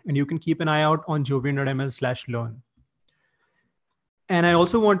 And you can keep an eye out on jovian.ml/learn. And I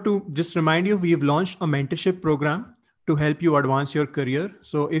also want to just remind you, we've launched a mentorship program to help you advance your career.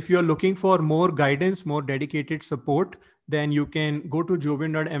 So if you're looking for more guidance, more dedicated support, then you can go to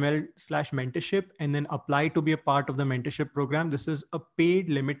jovian.ml/mentorship and then apply to be a part of the mentorship program. This is a paid,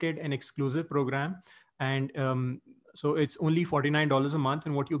 limited, and exclusive program. And so it's only $49 a month.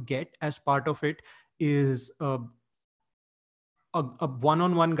 And what you get as part of it is a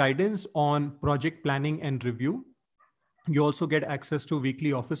one-on-one guidance on project planning and review. You also get access to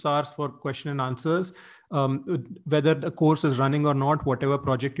weekly office hours for question and answers, whether the course is running or not, whatever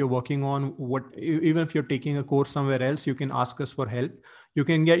project you're working on, even if you're taking a course somewhere else, you can ask us for help. You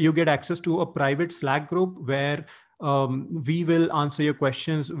get access to a private Slack group where we will answer your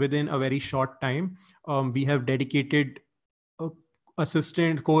questions within a very short time. We have dedicated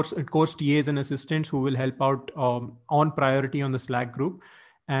course TAs and assistants who will help out on priority on the Slack group.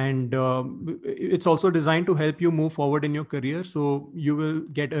 And it's also designed to help you move forward in your career. So you will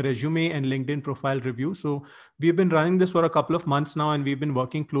get a resume and LinkedIn profile review. So we've been running this for a couple of months now, and we've been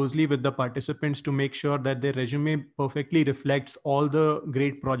working closely with the participants to make sure that their resume perfectly reflects all the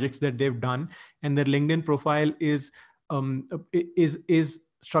great projects that they've done. And their LinkedIn profile is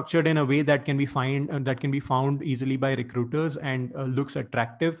structured in a way that can be found easily by recruiters and looks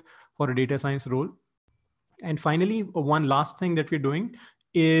attractive for a data science role. And finally, one last thing that we're doing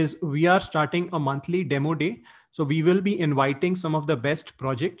is we are starting a monthly demo day. So we will be inviting some of the best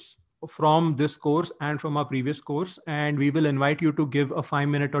projects from this course and from our previous course, and we will invite you to give a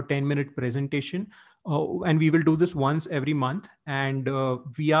 5-minute or 10-minute presentation. And we will do this once every month. And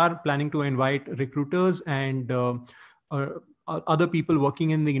we are planning to invite recruiters and other people working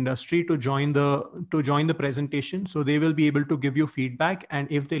in the industry to join the presentation. So they will be able to give you feedback, and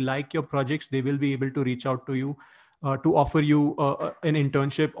if they like your projects, they will be able to reach out to you to offer you an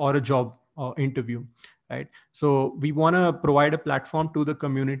internship or a job interview, right? So we want to provide a platform to the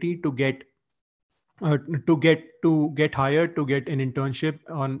community to get hired, to get an internship,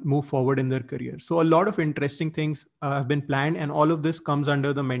 and move forward in their career. So a lot of interesting things have been planned, and all of this comes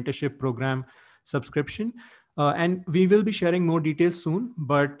under the mentorship program subscription. And we will be sharing more details soon.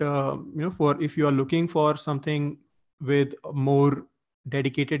 But if you are looking for something with more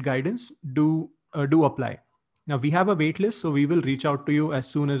dedicated guidance, do apply. Now we have a wait list, so we will reach out to you as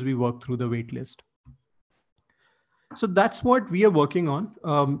soon as we work through the wait list. So that's what we are working on.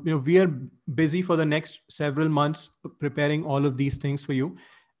 We are busy for the next several months preparing all of these things for you.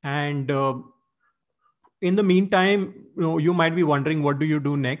 And in the meantime, you might be wondering, what do you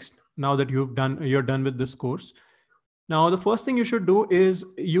do next now that you're done with this course? Now, the first thing you should do is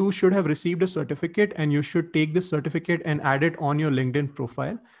you should have received a certificate, and you should take this certificate and add it on your LinkedIn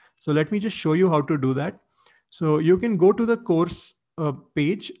profile. So let me just show you how to do that. So you can go to the course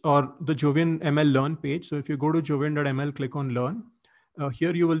page or the Jovian ML Learn page. So if you go to jovian.ml, click on Learn.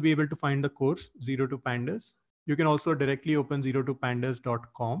 Here you will be able to find the course 0 to Pandas. You can also directly open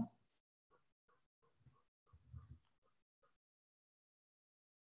 0topandas.com.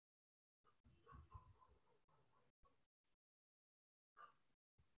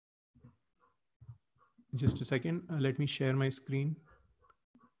 Just a second. Let me share my screen.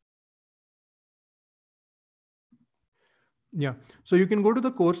 Yeah. So you can go to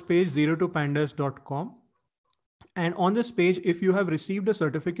the course page 0topandas.com. And on this page, if you have received a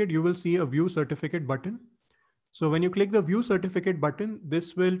certificate, you will see a view certificate button. So when you click the view certificate button,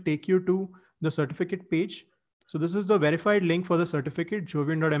 this will take you to the certificate page. So this is the verified link for the certificate,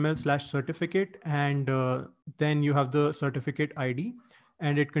 jovian.ml/certificate. And then you have the certificate ID,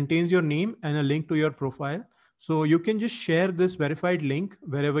 and it contains your name and a link to your profile. So you can just share this verified link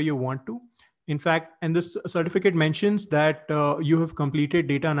wherever you want to. In fact, and this certificate mentions that you have completed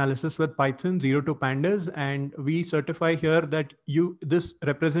data analysis with Python 0 to Pandas, and we certify here that this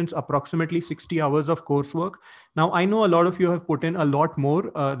represents approximately 60 hours of coursework. Now, I know a lot of you have put in a lot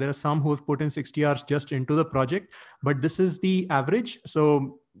more. There are some who have put in 60 hours just into the project, but this is the average.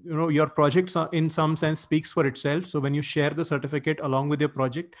 So, your project in some sense speaks for itself. So when you share the certificate along with your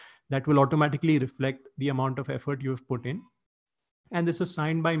project, that will automatically reflect the amount of effort you have put in. And this is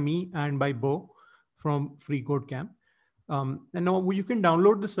signed by me and by Bo from Free Code Camp. And now you can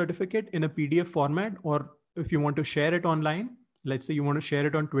download the certificate in a PDF format, or if you want to share it online, let's say you want to share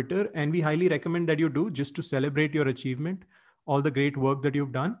it on Twitter, and we highly recommend that you do, just to celebrate your achievement, all the great work that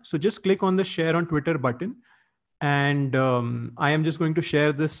you've done. So just click on the share on Twitter button. And I am just going to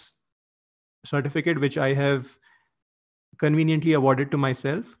share this certificate, which I have conveniently awarded to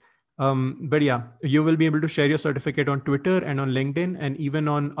myself. But yeah, you will be able to share your certificate on Twitter and on LinkedIn and even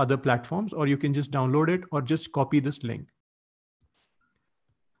on other platforms, or you can just download it or just copy this link.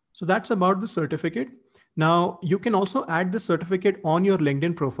 So that's about the certificate. Now you can also add the certificate on your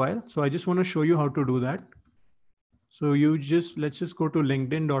LinkedIn profile. So I just want to show you how to do that. So let's just go to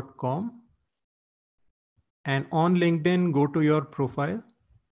linkedin.com, and on LinkedIn, go to your profile.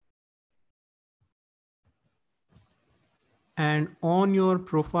 And on your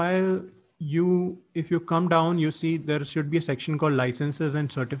profile, if you come down, you see there should be a section called licenses and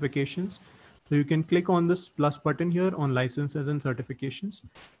certifications. So you can click on this plus button here on licenses and certifications,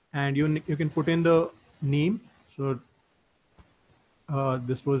 and you can put in the name. So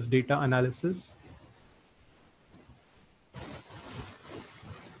this was data analysis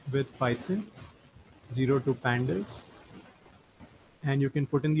with Python, 0 to Pandas. And you can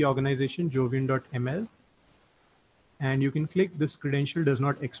put in the organization jovian.ml, and you can click this credential does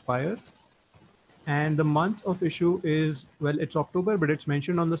not expire. And the month of issue is, well, it's October, but it's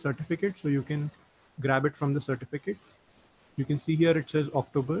mentioned on the certificate, so you can grab it from the certificate. You can see here it says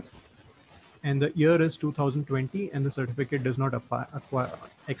October, and the year is 2020, and the certificate does not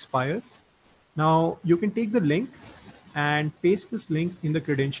expire. Now you can take the link and paste this link in the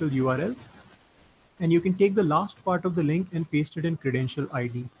credential URL, and you can take the last part of the link and paste it in credential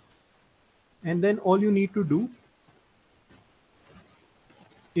ID. And then all you need to do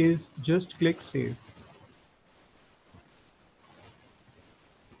is just click save.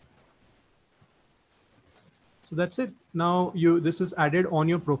 So that's it. Now this is added on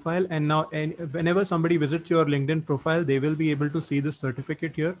your profile, and now whenever somebody visits your LinkedIn profile, they will be able to see this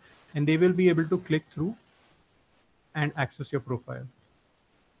certificate here, and they will be able to click through and access your profile.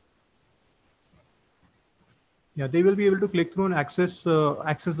 Yeah, they will be able to click through and access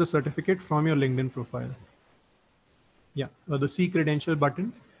the certificate from your LinkedIn profile. Yeah, the See Credential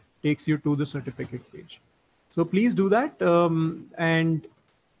button takes you to the certificate page. So please do that, and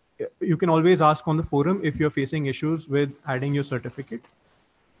you can always ask on the forum if you're facing issues with adding your certificate.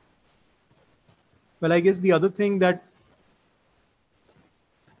 Well, I guess the other thing that,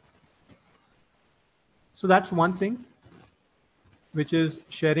 so that's one thing, which is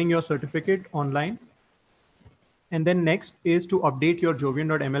sharing your certificate online. And then next is to update your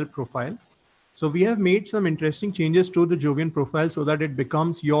jovian.ml profile. So we have made some interesting changes to the Jovian profile so that it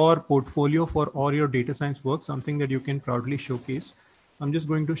becomes your portfolio for all your data science work, something that you can proudly showcase. I'm just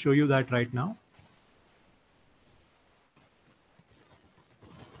going to show you that right now.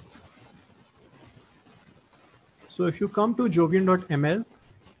 So if you come to jovian.ml,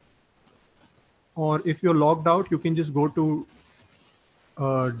 or if you're logged out, you can just go to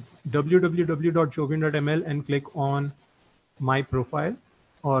www.jovian.ml and click on my profile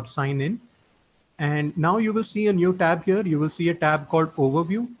or sign in. And now you will see a new tab here. You will see a tab called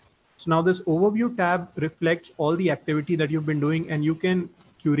Overview. So now this Overview tab reflects all the activity that you've been doing, and you can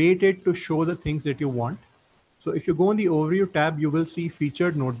curate it to show the things that you want. So if you go on the Overview tab, you will see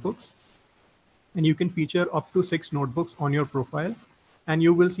featured notebooks, and you can feature up to 6 notebooks on your profile. And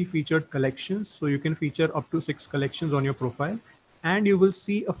you will see featured collections. So you can feature up to 6 collections on your profile, and you will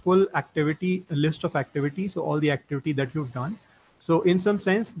see a full activity, a list of activities, so all the activity that you've done. So in some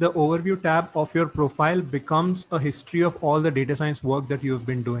sense, the overview tab of your profile becomes a history of all the data science work that you've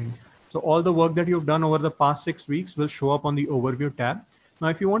been doing. So all the work that you've done over the past 6 weeks will show up on the overview tab. Now,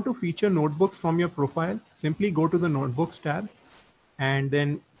 if you want to feature notebooks from your profile, simply go to the notebooks tab and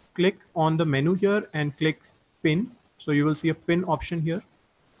then click on the menu here and click pin. So you will see a pin option here,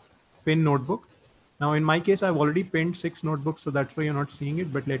 pin notebook. Now in my case, I've already pinned 6 notebooks, so that's why you're not seeing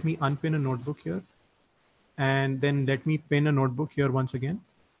it, but let me unpin a notebook here. And then let me pin a notebook here once again.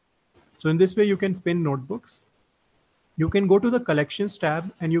 So in this way, you can pin notebooks. You can go to the collections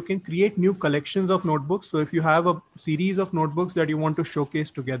tab and you can create new collections of notebooks. So if you have a series of notebooks that you want to showcase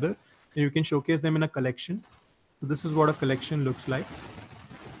together, then you can showcase them in a collection. So this is what a collection looks like.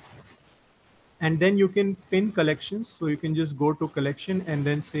 And then you can pin collections. So you can just go to collection and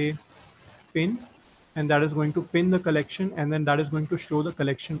then say pin, and that is going to pin the collection, and then that is going to show the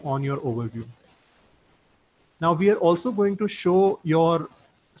collection on your overview. Now we are also going to show your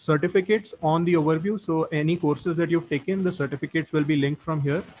certificates on the overview. So any courses that you've taken, the certificates will be linked from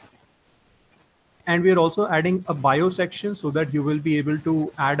here. And we are also adding a bio section so that you will be able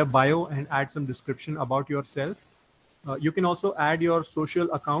to add a bio and add some description about yourself. You can also add your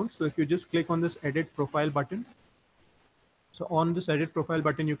social accounts. So if you just click on this edit profile button. So on this edit profile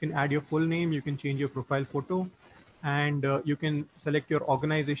button, you can add your full name, you can change your profile photo, and you can select your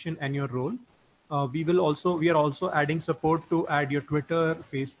organization and your role. We are also adding support to add your Twitter,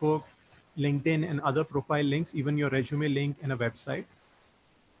 Facebook, LinkedIn, and other profile links, even your resume link and a website.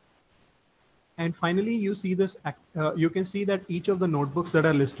 And finally, you see this. You can see that each of the notebooks that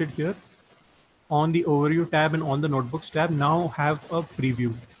are listed here on the overview tab and on the notebooks tab now have a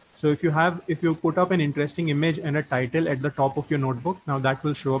preview. So if you put up an interesting image and a title at the top of your notebook, now that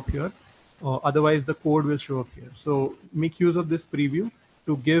will show up here. Otherwise, the code will show up here. So make use of this preview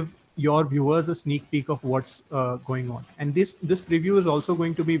to give your viewers a sneak peek of what's going on. And this preview is also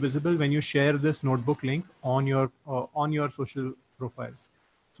going to be visible when you share this notebook link on your social profiles.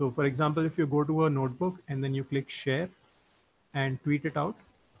 So for example, if you go to a notebook and then you click share and tweet it out,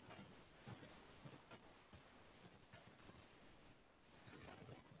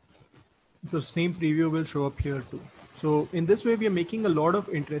 the same preview will show up here too. So in this way, we are making a lot of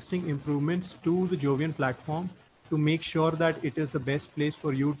interesting improvements to the Jovian platform to make sure that it is the best place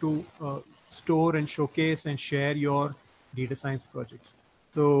for you to store and showcase and share your data science projects.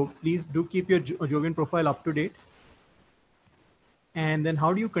 So please do keep your Jovian profile up to date. And then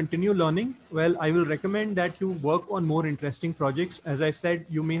how do you continue learning? Well, I will recommend that you work on more interesting projects. As I said,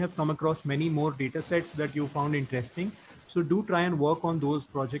 you may have come across many more data sets that you found interesting. So do try and work on those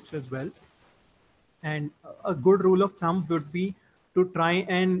projects as well. And a good rule of thumb would be to try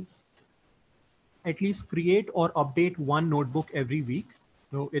and at least create or update one notebook every week.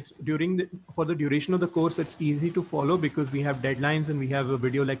 So it's for the duration of the course, it's easy to follow because we have deadlines and we have a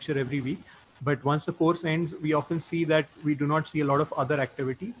video lecture every week. But once the course ends, we often see that we do not see a lot of other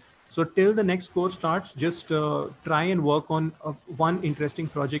activity. So till the next course starts, just try and work on one interesting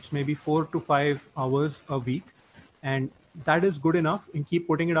projects, maybe 4 to 5 hours a week. And that is good enough, and keep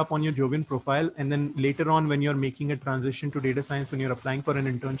putting it up on your Jovian profile. And then later on, when you're making a transition to data science, when you're applying for an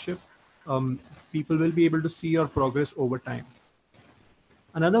internship, people will be able to see your progress over time.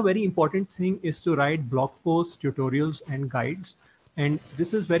 Another very important thing is to write blog posts, tutorials, and guides. And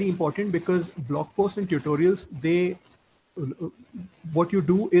this is very important because blog posts and tutorials, what you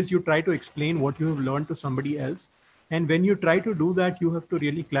do is you try to explain what you have learned to somebody else. And when you try to do that, you have to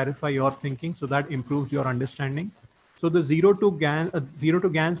really clarify your thinking, so that improves your understanding. So the zero to GANs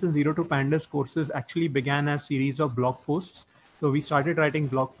and zero to Pandas courses actually began as series of blog posts. So we started writing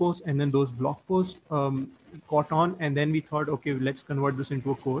blog posts, and then those blog posts caught on, and then we thought, okay, let's convert this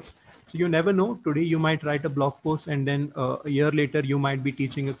into a course. So you never know, today you might write a blog post, and then a year later you might be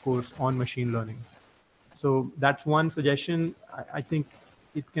teaching a course on machine learning. So that's one suggestion. I think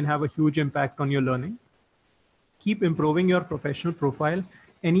it can have a huge impact on your learning. Keep improving your professional profile.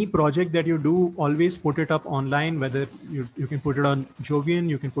 Any project that you do, always put it up online, whether you can put it on Jovian,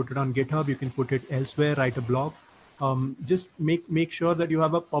 you can put it on GitHub, you can put it elsewhere, write a blog. Just make sure that you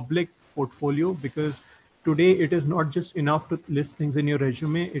have a public portfolio, because today it is not just enough to list things in your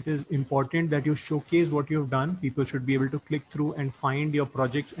resume. It is important that you showcase what you've done. People should be able to click through and find your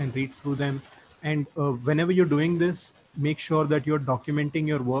projects and read through them. And whenever you're doing this, make sure that you're documenting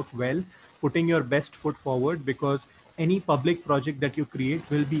your work well, putting your best foot forward, because any public project that you create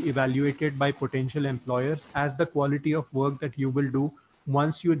will be evaluated by potential employers as the quality of work that you will do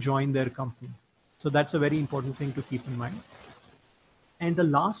once you join their company. So that's a very important thing to keep in mind. And the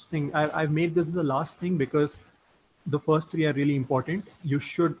last thing, I've made this the last thing because the first three are really important. You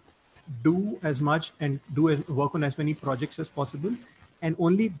should do as much and work on as many projects as possible, and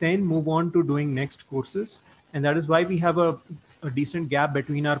only then move on to doing next courses. And that is why we have a decent gap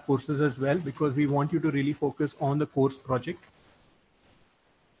between our courses as well, because we want you to really focus on the course project.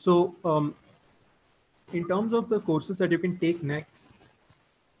 So in terms of the courses that you can take next,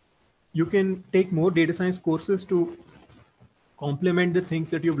 you can take more data science courses to complement the things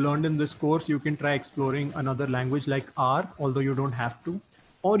that you've learned in this course. You can try exploring another language like R, although you don't have to,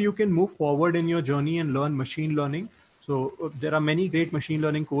 or you can move forward in your journey and learn machine learning. So there are many great machine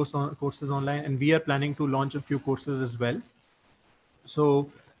learning courses online, and we are planning to launch a few courses as well. So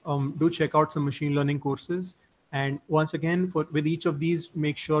do check out some machine learning courses. And once again, with each of these,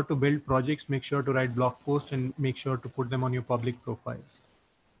 make sure to build projects, make sure to write blog posts, and make sure to put them on your public profiles.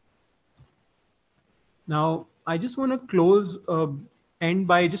 Now, I just want to close end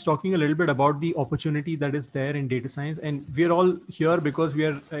by just talking a little bit about the opportunity that is there in data science. And we're all here because we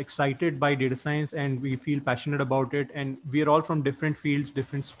are excited by data science and we feel passionate about it. And we're all from different fields,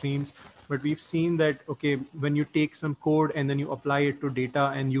 different streams. But we've seen that, okay, when you take some code and then you apply it to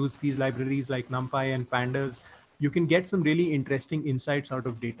data and use these libraries like Numpy and Pandas, you can get some really interesting insights out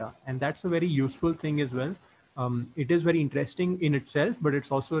of data. And that's a very useful thing as well. It is very interesting in itself, but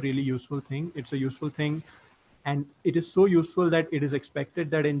it's also a really useful thing. It's a useful thing. And it is so useful that it is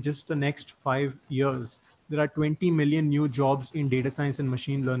expected that in just the next 5 years, there are 20 million new jobs in data science and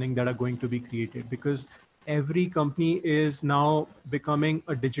machine learning that are going to be created, because every company is now becoming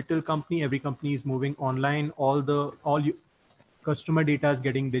a digital company. Every company is moving online. All customer data is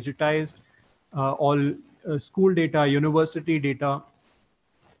getting digitized. All school data, university data,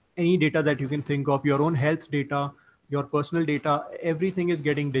 any data that you can think of, your own health data, your personal data, everything is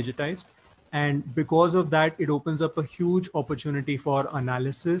getting digitized. And because of that, it opens up a huge opportunity for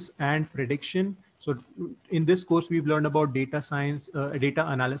analysis and prediction. So in this course, we've learned about data science, data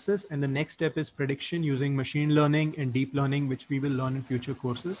analysis, and the next step is prediction using machine learning and deep learning, which we will learn in future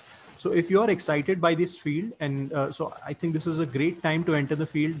courses. So if you're excited by this field, and so I think this is a great time to enter the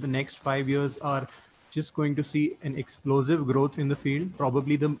field. The next 5 years are just going to see an explosive growth in the field,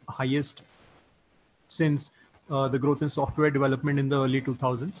 probably the highest since the growth in software development in the early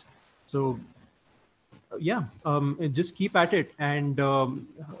 2000s. So yeah, just keep at it, and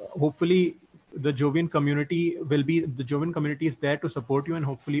hopefully the Jovian community is there to support you, and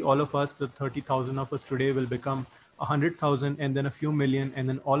hopefully all of us, the 30,000 of us today, will become 100,000 and then a few million, and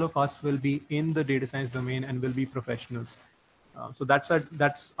then all of us will be in the data science domain and will be professionals. So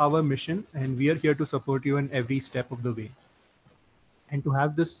that's our mission, and we are here to support you in every step of the way. And to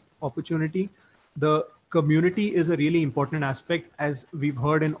have this opportunity, the community is a really important aspect, as we've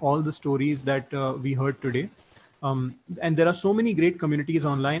heard in all the stories that we heard today. And there are so many great communities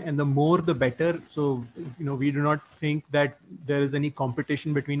online, and the more the better. So we do not think that there is any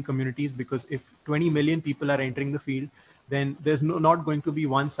competition between communities, because if 20 million people are entering the field, then there's not going to be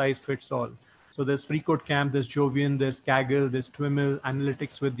one size fits all. So there's FreeCodeCamp, there's Jovian, there's Kaggle, there's Twiml,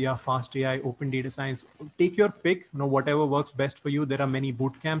 Analytics with their Fast AI, Open Data Science. Take your pick, whatever works best for you. There are many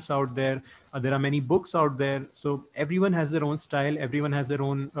boot camps out there. There are many books out there. So everyone has their own style. Everyone has their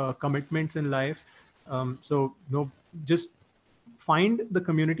own commitments in life. Just find the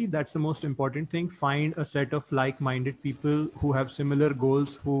community. That's the most important thing. Find a set of like-minded people who have similar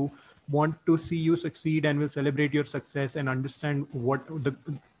goals, who want to see you succeed and will celebrate your success and understand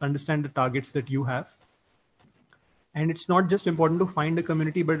the targets that you have. And it's not just important to find a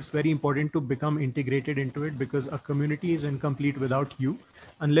community, but it's very important to become integrated into it, because a community is incomplete without you,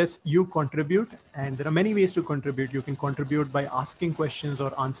 unless you contribute. And there are many ways to contribute. You can contribute by asking questions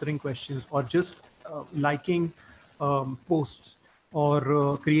or answering questions, or just liking posts,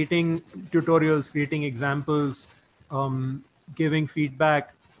 or creating tutorials, creating examples, giving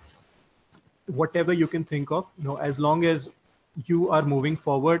feedback, whatever you can think of. As long as you are moving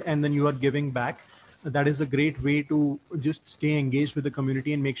forward and then you are giving back, that is a great way to just stay engaged with the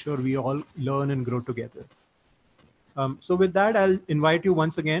community and make sure we all learn and grow together. So with that, I'll invite you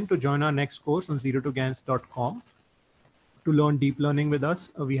once again to join our next course on zero2gans.com to learn deep learning with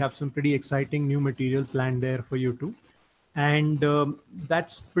us. We have some pretty exciting new material planned there for you too. And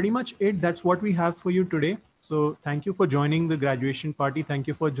that's pretty much it. That's what we have for you today. So thank you for joining the graduation party. Thank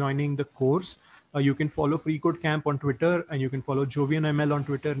you for joining the course. You can follow FreeCodeCamp on Twitter, and you can follow Jovian ML on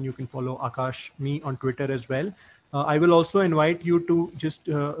Twitter, and you can follow Akash, me, on Twitter as well. I will also invite you to just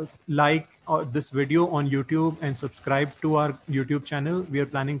like this video on YouTube and subscribe to our YouTube channel. We are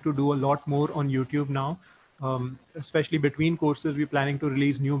planning to do a lot more on YouTube now, especially between courses. We're planning to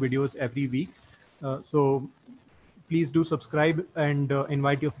release new videos every week. So please do subscribe, and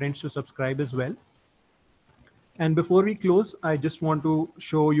invite your friends to subscribe as well. And before we close, I just want to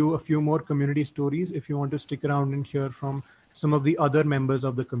show you a few more community stories if you want to stick around and hear from some of the other members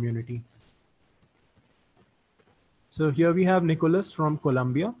of the community. So here we have Nicholas from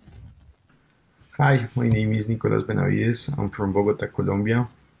Colombia. Hi, my name is Nicolas Benavides. I'm from Bogota, Colombia.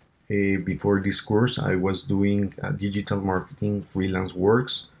 Before this course, I was doing digital marketing freelance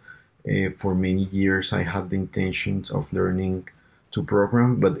works. For many years, I had the intention of learning to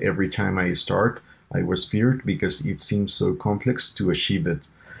program, but every time I start, I was feared because it seems so complex to achieve it.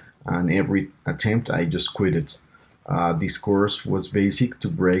 And every attempt, I just quit it. This course was basic to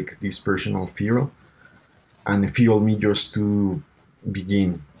break this personal fear and fuel me just to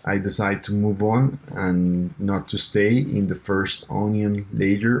begin. I decided to move on and not to stay in the first onion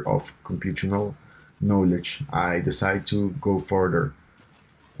layer of computational knowledge. I decided to go further.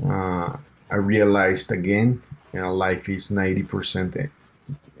 I realized again, life is 90%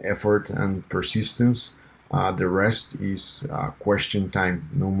 effort and persistence. The rest is question time,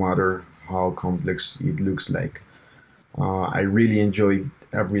 no matter how complex it looks like. I really enjoyed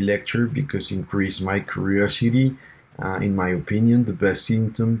every lecture because it increased my curiosity. In my opinion, the best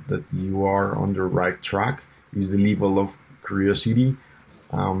symptom that you are on the right track is the level of curiosity,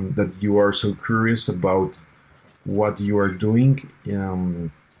 that you are so curious about what you are doing,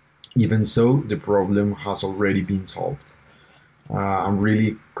 even so the problem has already been solved. I'm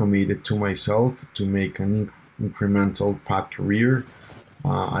really committed to myself to make an incremental path career.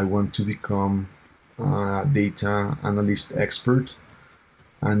 I want to become a data analyst expert,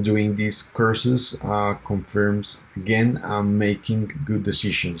 and doing these courses confirms again I'm making good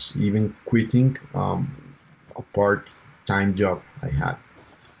decisions, even quitting a part-time job I had.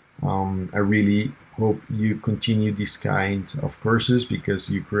 I really hope you continue this kind of courses because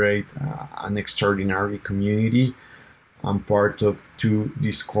you create an extraordinary community. I'm part of 2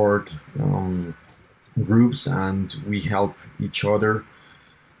 Discord groups, and we help each other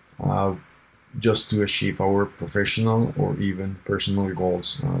just to achieve our professional or even personal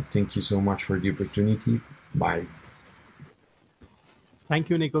goals. Thank you so much for the opportunity. Bye. Thank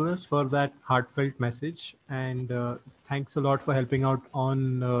you, Nicholas, for that heartfelt message. And thanks a lot for helping out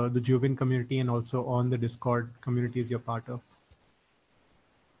on the Jovian community and also on the Discord communities you're part of.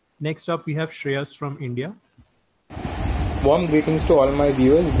 Next up, we have Shreyas from India. Warm greetings to all my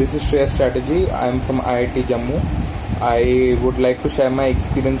viewers. This is Shreyas Strategy. I am from IIT Jammu. I would like to share my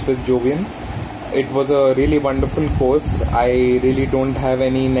experience with Jovian. It was a really wonderful course. I really don't have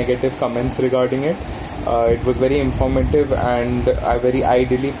any negative comments regarding it. It was very informative and very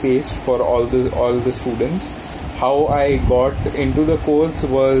ideally paced for all the students. How I got into the course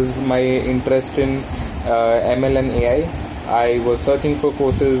was my interest in ML and AI. I was searching for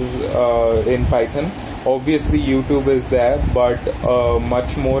courses in Python. Obviously YouTube is there, but a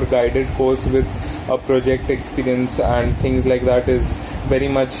much more guided course with a project experience and things like that is very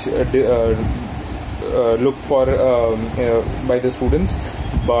much looked for by the students.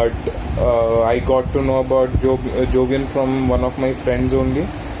 But I got to know about Jovian from one of my friends only,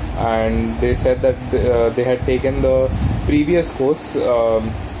 and they said that they had taken the previous course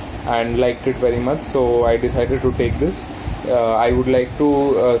and liked it very much, so I decided to take this. I would like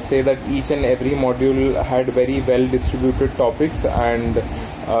to say that each and every module had very well distributed topics, and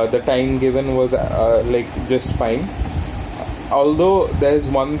the time given was like just fine. Although there's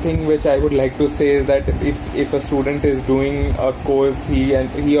one thing which I would like to say is that if a student is doing a course, he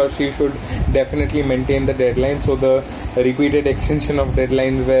or she should definitely maintain the deadline. So the repeated extension of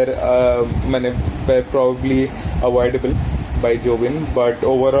deadlines were probably avoidable by Jovian. But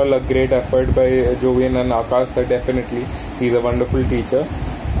overall, a great effort by Jovian and Akash. Definitely, he's a wonderful teacher,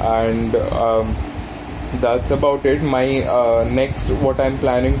 and that's about it. My next, what I'm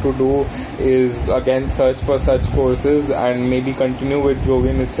planning to do is again search for such courses and maybe continue with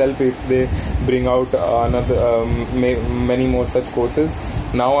Jovian itself if they bring out many more such courses.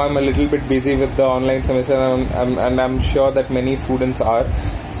 Now I'm a little bit busy with the online semester, and I'm sure that many students are,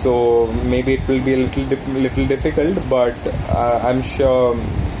 so maybe it will be a little difficult, but I'm sure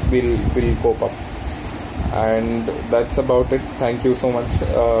we'll cope up. And that's about it. Thank you so much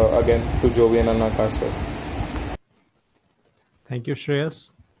again to Jovian and Akash. Thank you,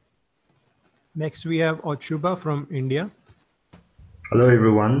 Shreyas. Next, we have Achuba from India. Hello,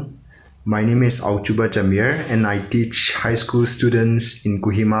 everyone. My name is Achuba Jamir, and I teach high school students in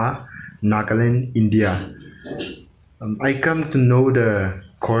Kohima, Nagaland, India. I come to know the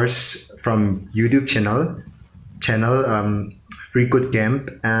course from YouTube channel Free Code Camp,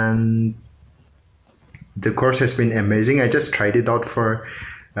 and the course has been amazing. I just tried it out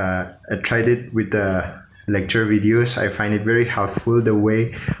I tried it with the lecture videos. I find it very helpful the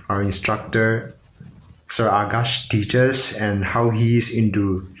way our instructor Sir Akash teaches and how he is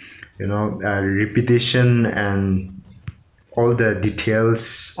into repetition and all the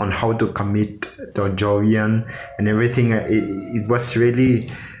details on how to commit the Jovian and everything. It was really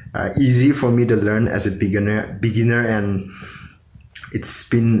easy for me to learn as a beginner, and it's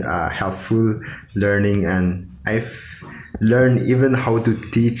been helpful learning, and I've learned even how to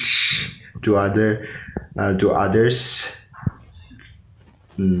teach to others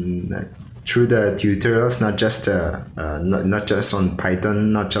through the tutorials, not just on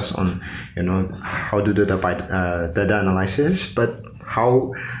Python, not just on how to do the data analysis, but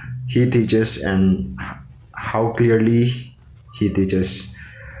how he teaches and how clearly he teaches.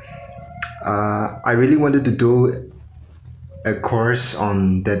 I really wanted to do a course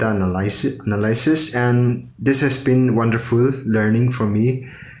on data analysis, and this has been wonderful learning for me,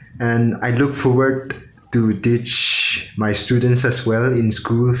 and I look forward to teach my students as well in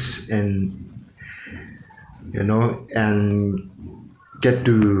schools, and and get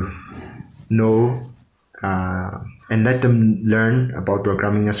to know and let them learn about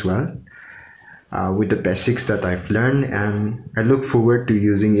programming as well with the basics that I've learned. And I look forward to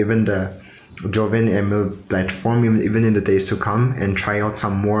using even the Jovian ML platform even in the days to come, and try out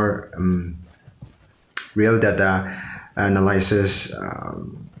some more real data analysis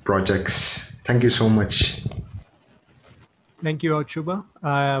projects. Thank you so much. Thank you, Achuba.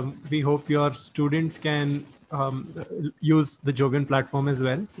 We hope your students can use the Jovian platform as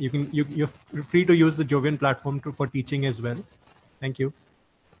well. You're free to use the Jovian platform for teaching as well. Thank you.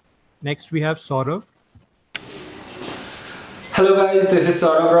 Next, we have Saurav. Hello guys, this is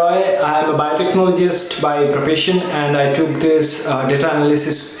Saurav Roy. I am a biotechnologist by profession, and I took this data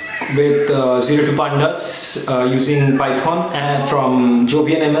analysis with 0 to Pandas using Python and from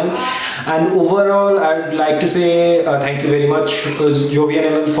Jovian ML. And overall, I'd like to say thank you very much Jovian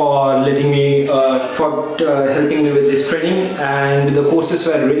ML for letting me helping me with this training, and the courses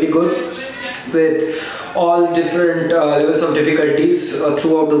were really good with all different levels of difficulties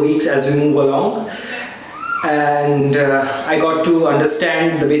throughout the weeks as we move along. And I got to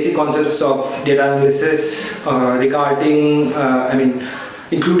understand the basic concepts of data analysis regarding,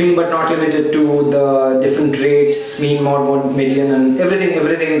 including but not limited to the different rates, mean, mode, median, and everything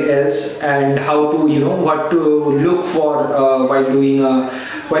pandas and how to, what to look for while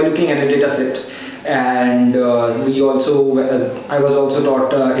looking at a data set. And I was also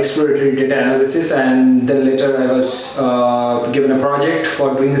taught exploratory data analysis, and then later I was given a project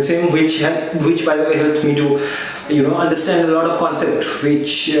for doing the same, which by the way helped me to understand a lot of concept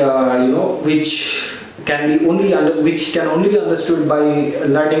which can only be understood by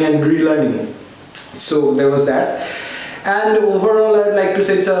learning and relearning. So there was that. And overall, I'd like to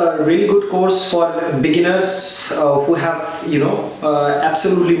say it's a really good course for beginners who have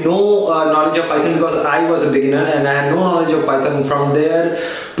absolutely no knowledge of Python, because I was a beginner and I had no knowledge of Python. From there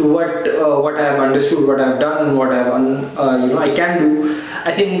to what I have understood, what I have done, what I have I can do,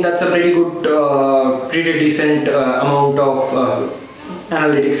 I think that's a pretty good, pretty decent amount of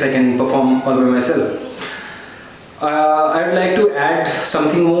analytics I can perform all by myself. I would like to add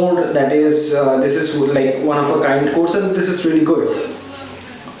something more, that is this is like one of a kind course, and this is really good.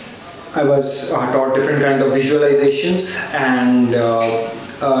 I was taught different kind of visualizations and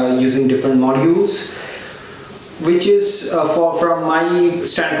using different modules, which is from my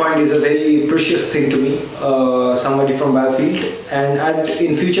standpoint is a very precious thing to me, somebody from biofield, and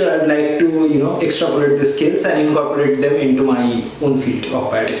in future I'd like to extrapolate the skills and incorporate them into my own field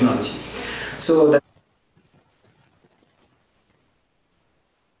of biotechnology. So that.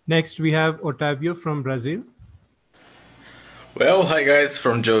 Next, we have Otavio from Brazil. Well, hi guys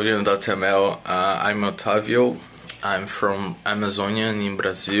from Jovian.ml. I'm Otavio. I'm from Amazonia in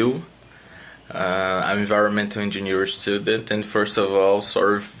Brazil. I'm environmental engineer student, and first of all,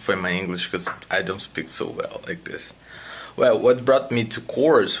 sorry for my English because I don't speak so well like this. Well, what brought me to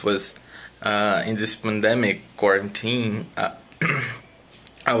course was in this pandemic quarantine,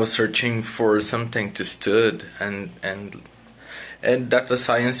 I was searching for something to study, and data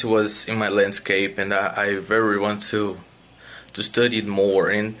science was in my landscape, and I very want to study it more.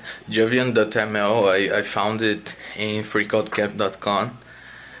 In Jovian.ml, I found it in freecodecamp.com,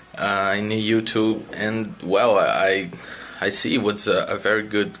 in YouTube, and well, I see it was a very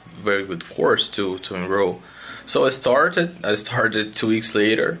good course to enroll. So I started 2 weeks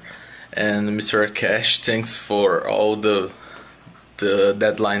later, and Mr. Akash, thanks for all the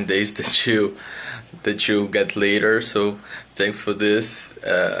deadline days that you get later, so thanks for this.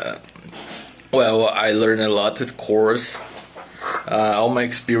 Well, I learned a lot at course. All my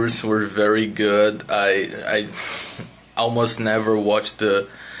experiences were very good. I almost never watched the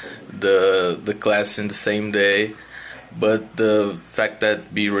class in the same day, but the fact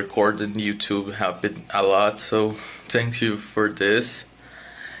that be recorded on YouTube helped a lot, so thank you for this.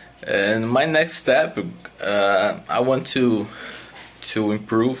 And my next step, I want to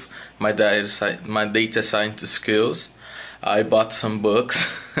improve my data science skills. I bought some books.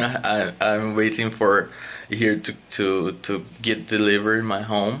 I'm waiting for here to get delivered in my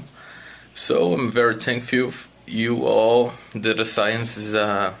home. So I'm very thankful you all. Data science is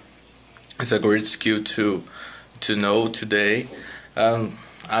a great skill to know today. I'm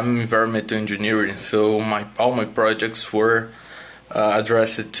environmental engineering, so all my projects were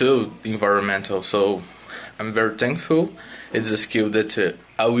addressed to environmental. So I'm very thankful. It's a skill that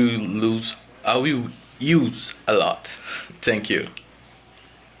I will use a lot. Thank you.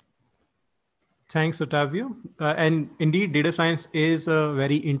 Thanks, Otavio. And indeed, data science is a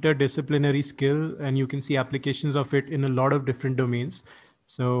very interdisciplinary skill, and you can see applications of it in a lot of different domains.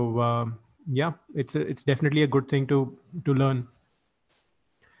 So yeah, it's definitely a good thing to learn.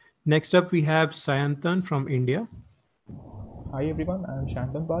 Next up, we have Sayantan from India. Hi everyone, I am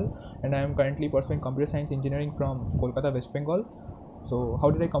Shantan Pal, and I am currently pursuing computer science engineering from Kolkata, West Bengal. So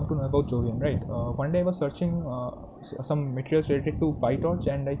how did I come to know about Jovian, right? One day I was searching some materials related to PyTorch,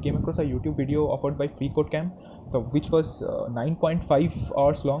 and I came across a YouTube video offered by FreeCodeCamp, which was 9.5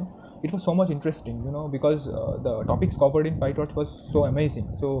 hours long. It was so much interesting, because the topics covered in PyTorch was so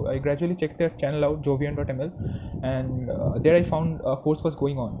amazing. So I gradually checked their channel out, jovian.ml, and there I found a course was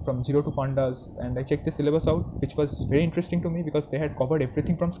going on from 0 to Pandas, and I checked the syllabus out, which was very interesting to me because they had covered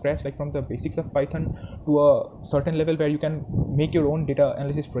everything from scratch, like from the basics of Python to a certain level where you can make your own data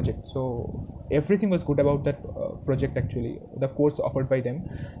analysis project. So everything was good about that project, actually, the course offered by them.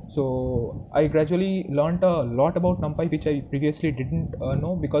 So I gradually learned a lot about Numpy, which I previously didn't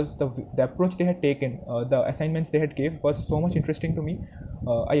know, because the approach they had taken, the assignments they had gave was so much interesting to me.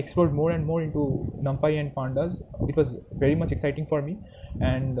 I explored more and more into Numpy and Pandas. It was very much exciting for me,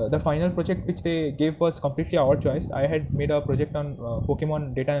 and the final project which they gave was completely our choice. I had made a project on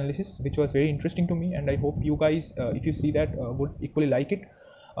Pokemon data analysis, which was very interesting to me, and I hope you guys, if you see that, would equally like it.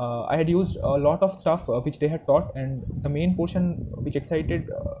 I had used a lot of stuff which they had taught, and the main portion which excited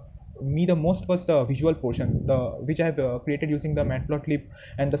me the most was the visual portion, which I have created using the Matplotlib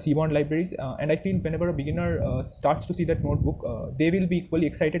and the Seaborn libraries. And I feel whenever a beginner starts to see that notebook, they will be equally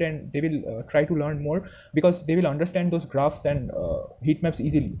excited and they will try to learn more, because they will understand those graphs and heat maps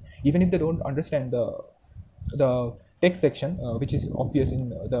easily, even if they don't understand the text section, which is obvious in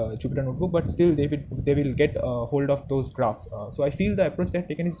the Jupyter notebook, but still they will get hold of those graphs. So I feel the approach they have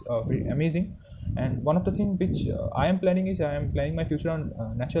taken is very amazing. And one of the things which I am planning is I am planning my future on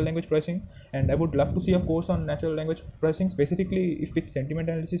natural language processing, and I would love to see a course on natural language processing. Specifically, if it's sentiment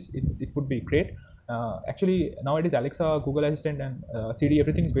analysis, it would be great. Actually, nowadays Alexa, Google Assistant, and Siri,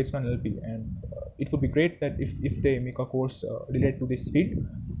 everything is based on NLP, and it would be great that if they make a course related to this field.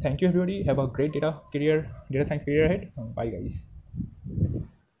 Thank you, everybody. Have a great data science career ahead. Bye, guys.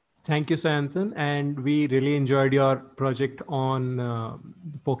 Thank you, Sayantan. And we really enjoyed your project on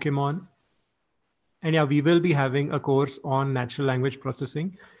Pokemon. And yeah, we will be having a course on natural language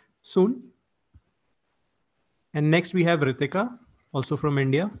processing soon. And next we have Ritika, also from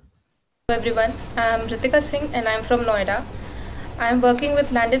India. Hello everyone, I'm Ritika Singh and I'm from Noida. I'm working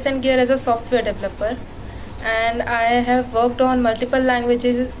with Landis & Gear as a software developer, and I have worked on multiple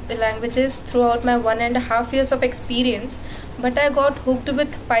languages throughout my 1.5 years of experience, but I got hooked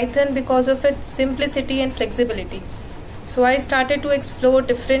with Python because of its simplicity and flexibility. So I started to explore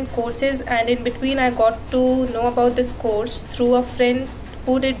different courses, and in between I got to know about this course through a friend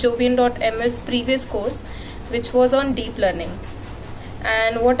who did Jovian.ml's previous course, which was on deep learning.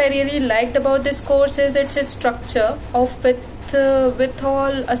 And what I really liked about this course is its structure of with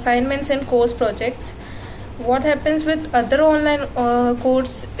all assignments and course projects. What happens with other online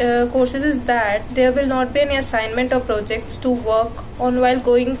courses is that there will not be any assignment or projects to work on while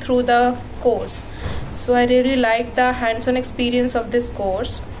going through the course. So I really like the hands-on experience of this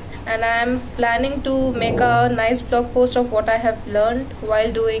course, and I am planning to make a nice blog post of what I have learned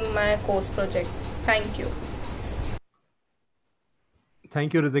while doing my course project. Thank you.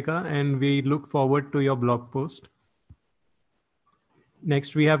 Thank you, Ritika, and we look forward to your blog post.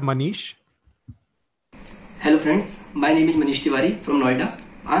 Next, we have Manish. Hello friends, my name is Manish Tiwari from Noida.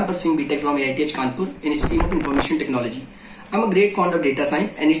 I am pursuing BTech from IITH Kanpur in stream of information technology. I am a great fond of data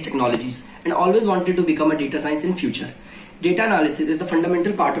science and its technologies, and always wanted to become a data science in future. Data analysis is the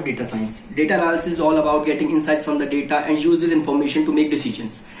fundamental part of data science. Data analysis is all about getting insights from the data and use this information to make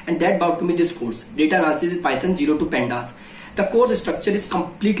decisions. And that brought to me this course, Data Analysis with Python 0 to Pandas. The course structure is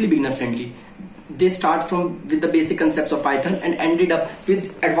completely beginner friendly. They start with the basic concepts of Python and ended up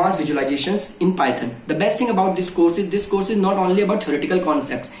with advanced visualizations in Python. The best thing about this course is not only about theoretical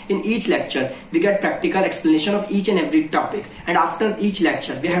concepts. In each lecture, we get practical explanation of each and every topic. And after each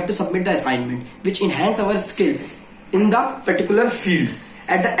lecture, we have to submit the assignment, which enhance our skills in the particular field.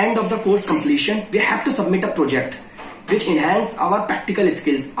 At the end of the course completion, we have to submit a project, which enhance our practical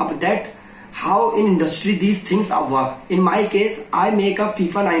skills. Of that, how in industry these things are work. In my case, I make a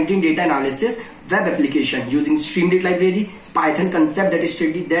FIFA 19 data analysis web application using Streamlit library, Python concept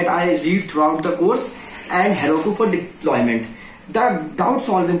that I read throughout the course, and Heroku for deployment. The doubt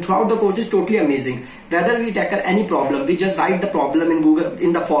solving throughout the course is totally amazing. Whether we tackle any problem, we just write the problem in Google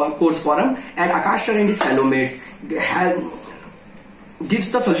in the course forum, and Akash and his fellow mates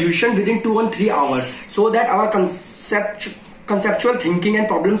gives the solution within 2 and 3 hours, so that our conceptual thinking and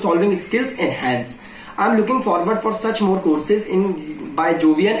problem solving skills enhance. I'm looking forward for such more courses by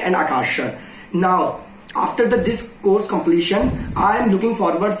Jovian and Akash. Now, after this course completion, I am looking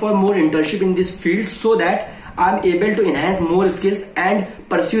forward for more internship in this field, so that I am able to enhance more skills and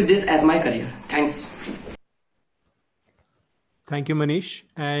pursue this as my career. Thanks. Thank you, Manish.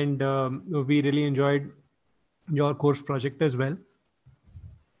 And we really enjoyed your course project as well.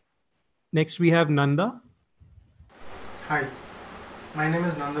 Next, we have Nanda. Hi, my name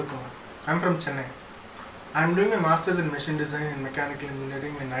is Nanda Kumar. I'm from Chennai. I'm doing a master's in machine design and mechanical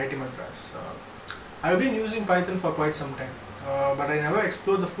engineering in IIT Madras. I've been using Python for quite some time, but I never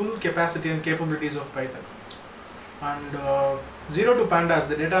explored the full capacity and capabilities of Python. And 0 to Pandas,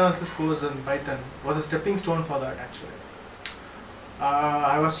 the data analysis course in Python, was a stepping stone for that actually.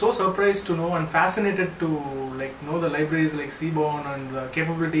 I was so surprised to know and fascinated to know the libraries like Seaborn and the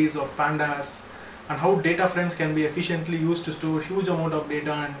capabilities of Pandas, and how data frames can be efficiently used to store huge amount of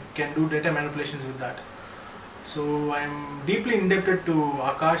data and can do data manipulations with that. So I'm deeply indebted to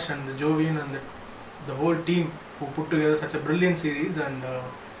Akash and the Jovian and the whole team who put together such a brilliant series, and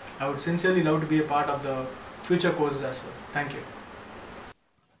I would sincerely love to be a part of the future courses as well. Thank you.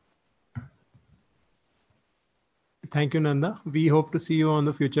 Thank you, Nanda. We hope to see you on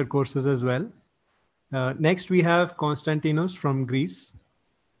the future courses as well. Next, we have Konstantinos from Greece.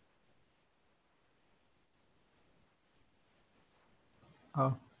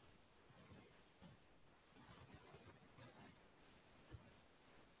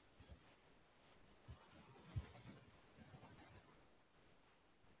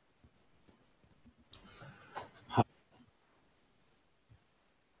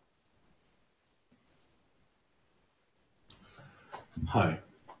 Hi.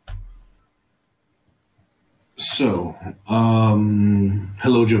 So,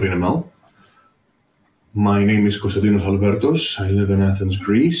 hello, JovianML. My name is Konstantinos Albertos. I live in Athens,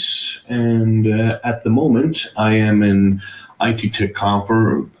 Greece, and at the moment I am an IT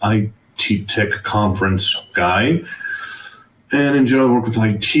Tech conference guy. And in general, I work with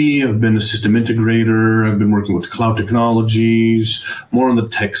IT. I've been a system integrator. I've been working with cloud technologies, more on the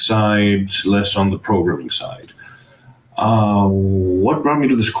tech side, less on the programming side. What brought me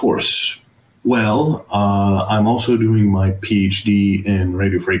to this course? Well, I'm also doing my PhD in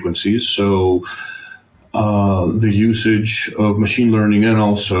radio frequencies, so the usage of machine learning and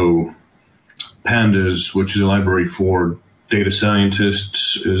also Pandas, which is a library for data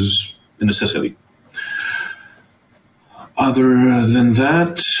scientists, is a necessity. Other than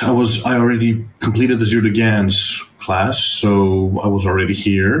that, I already completed the Zero to GANs class, so I was already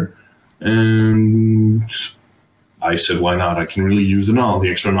here, and I said, why not? I can really use the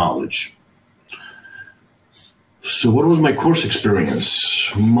extra knowledge. So what was my course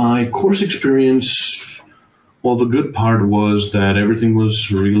experience? My course experience, well, the good part was that everything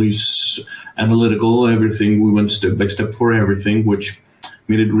was really analytical. We went step by step for everything, which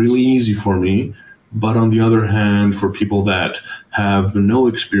made it really easy for me. But on the other hand, for people that have no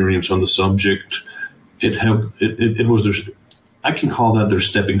experience on the subject, it was I can call that their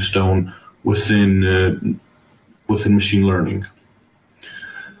stepping stone within machine learning.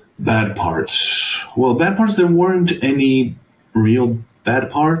 Bad parts. Well, bad parts, there weren't any real bad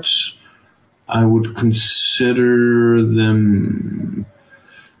parts. I would consider them,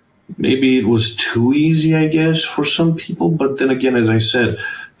 maybe it was too easy, I guess, for some people. But then again, as I said,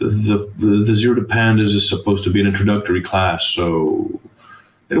 the Zero to Pandas is supposed to be an introductory class, so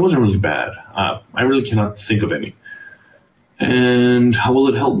it wasn't really bad. I really cannot think of any. And how will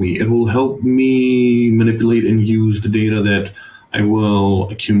it help me? It will help me manipulate and use the data that I will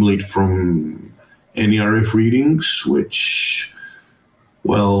accumulate from NERF readings, which,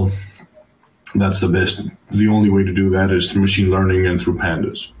 well, that's the only way to do that is through machine learning and through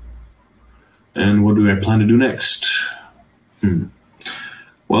Pandas. And what do I plan to do next?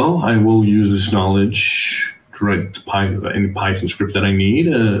 Well, I will use this knowledge to write any Python script that I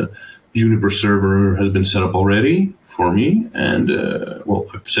need. Juniper server has been set up already for me, and well,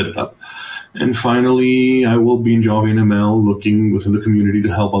 I've set it up. And finally, I will be in JovianML looking within the community to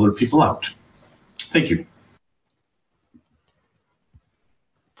help other people out. Thank you.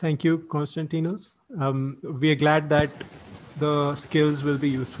 Thank you, Konstantinos. We are glad that the skills will be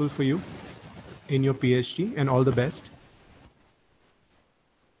useful for you in your PhD, and all the best.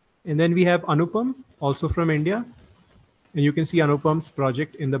 And then we have Anupam, also from India. And you can see Anupam's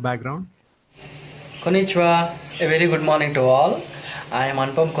project in the background. Konnichiwa, a very good morning to all. I am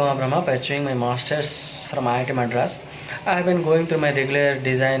Anupam Kumar Brahma, pursuing my master's from IIT Madras. I have been going through my regular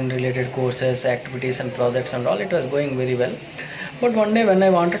design related courses, activities and projects and all. It was going very well. But one day when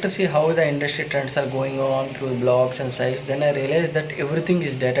I wanted to see how the industry trends are going on through blogs and sites, then I realized that everything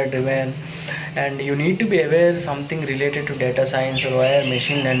is data driven and you need to be aware something related to data science or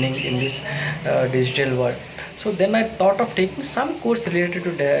machine learning in this digital world. So then I thought of taking some course related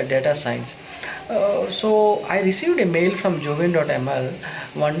to data science. So I received a mail from Jovian.ml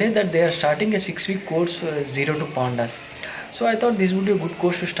one day that they are starting a 6-week course, Zero to Pandas. So I thought this would be a good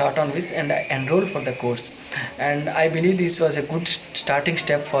course to start on with, and I enrolled for the course. And I believe this was a good starting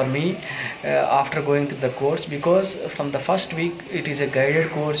step for me after going through the course, because from the first week it is a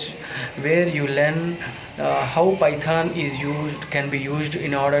guided course where you learn how Python can be used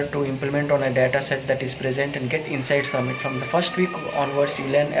in order to implement on a data set that is present and get insights from it. From the first week onwards, you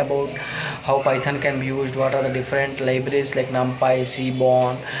learn about how Python can be used, what are the different libraries like Numpy,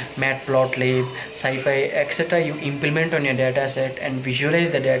 Seaborn, Matplotlib, SciPy, etc. you implement on your data set and visualize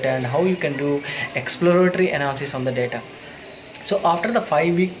the data, and how you can do exploratory analysis on the data. So after the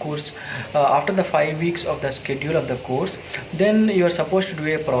 5-week course, after the 5 weeks of the schedule of the course, then you are supposed to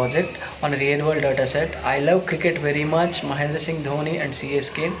do a project on a real world data set. I love cricket very much, Mahendra Singh Dhoni and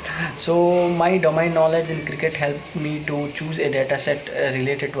CSK. So my domain knowledge in cricket helped me to choose a data set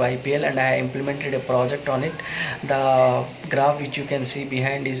related to IPL, and I implemented a project on it. The graph which you can see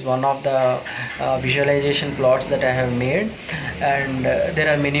behind is one of the visualization plots that I have made, and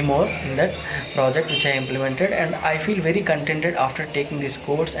there are many more in that project which I implemented, and I feel very contented after taking this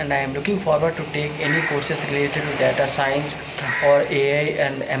course, and I am looking forward to take any courses related to data science or AI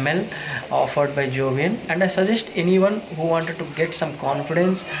and ML offered by Jovian. And I suggest anyone who wanted to get some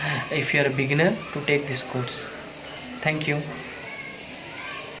confidence, if you are a beginner, to take this course. Thank you.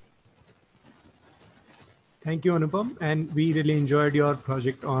 Thank you, Anupam. And we really enjoyed your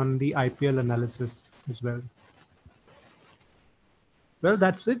project on the IPL analysis as well. Well,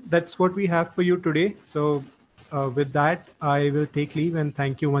 that's it. That's what we have for you today. So with that, I will take leave and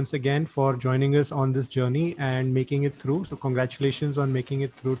thank you once again for joining us on this journey and making it through. So congratulations on making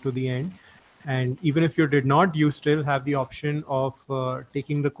it through to the end. And even if you did not, you still have the option of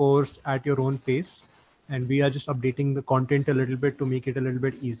taking the course at your own pace. And we are just updating the content a little bit to make it a little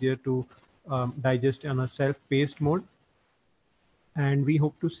bit easier to digest on a self-paced mode. And we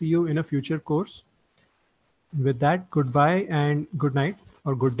hope to see you in a future course. With that, goodbye and good night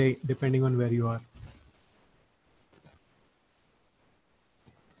or good day, depending on where you are.